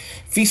on.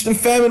 Feast and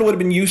Famine would have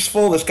been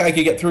useful. This guy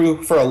could get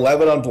through for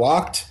 11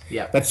 unblocked.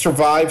 Yeah. That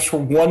survives for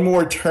one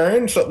more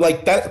turn. So,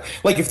 like, that,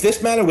 like, if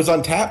this mana was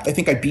untapped, I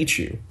think I beat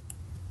you.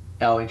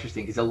 Oh,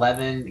 interesting. Because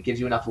 11 gives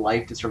you enough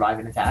life to survive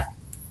an attack.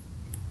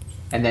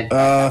 And then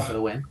for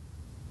the win.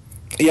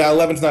 Yeah,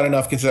 11's not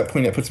enough because at that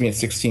point it puts me at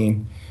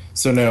 16.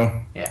 So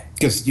no. Yeah.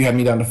 Because you had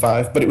me down to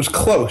 5. But it was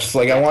close.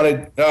 Like, I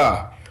wanted... it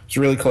was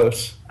really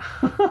close.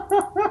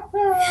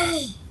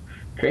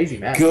 Crazy,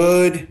 man.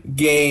 Good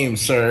game,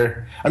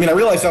 sir. I mean, I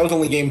realized that was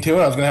only game 2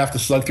 and I was going to have to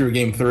slug through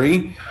game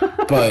 3.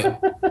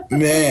 But,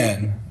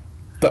 man...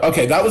 But,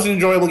 okay, that was an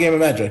enjoyable game of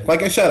Magic.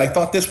 Like I said, I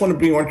thought this one would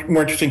be more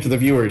interesting to the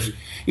viewers,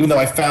 even though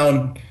I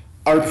found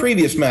our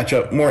previous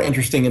matchup more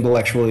interesting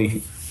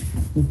intellectually.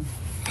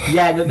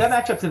 Yeah, no, that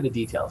matchup's in the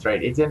details,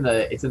 right? It's in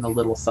the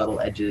little subtle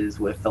edges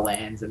with the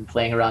lands and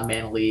playing around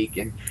Mana Leak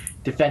and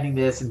defending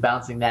this and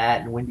bouncing that,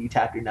 and when do you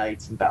tap your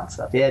knights and bounce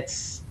stuff.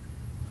 It's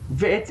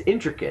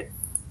intricate.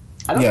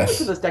 I don't know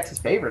which of those decks is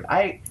favored.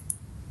 I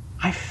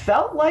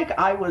felt like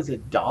I was a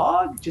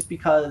dog just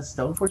because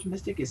Stoneforge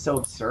Mystic is so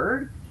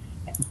absurd.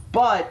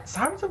 But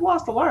Sirens of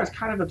Lost Alara is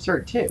kind of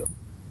absurd too.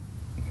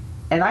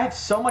 And I have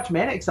so much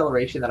mana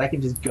acceleration that I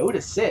can just go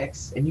to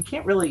 6, and you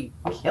can't really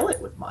kill it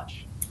with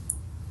much.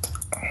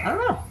 I don't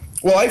know.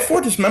 Well, I have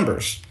 4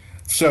 Dismembers,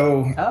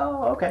 so...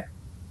 Oh, okay.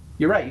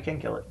 You're right, you can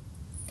kill it.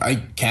 I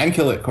can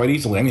kill it quite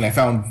easily. I mean, I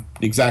found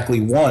exactly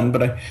 1,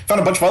 but I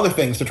found a bunch of other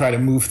things to try to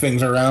move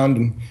things around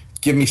and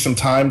give me some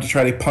time to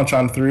try to punch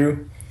on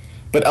through.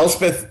 But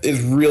Elspeth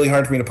is really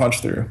hard for me to punch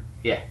through.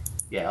 Yeah,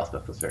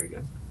 Elspeth was very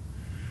good.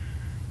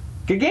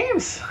 Good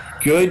games.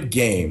 Good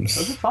games.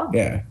 Those were fun.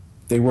 Yeah,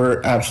 they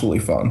were absolutely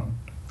fun.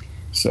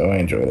 So I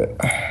enjoyed it.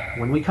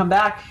 When we come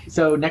back,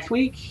 so next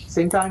week,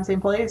 same time, same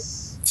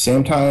place?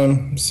 Same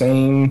time,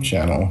 same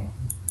channel.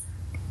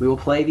 We will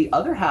play the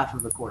other half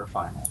of the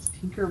quarterfinals.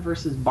 Tinker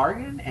versus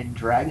Bargain and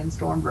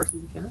Dragonstorm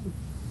versus Affinity.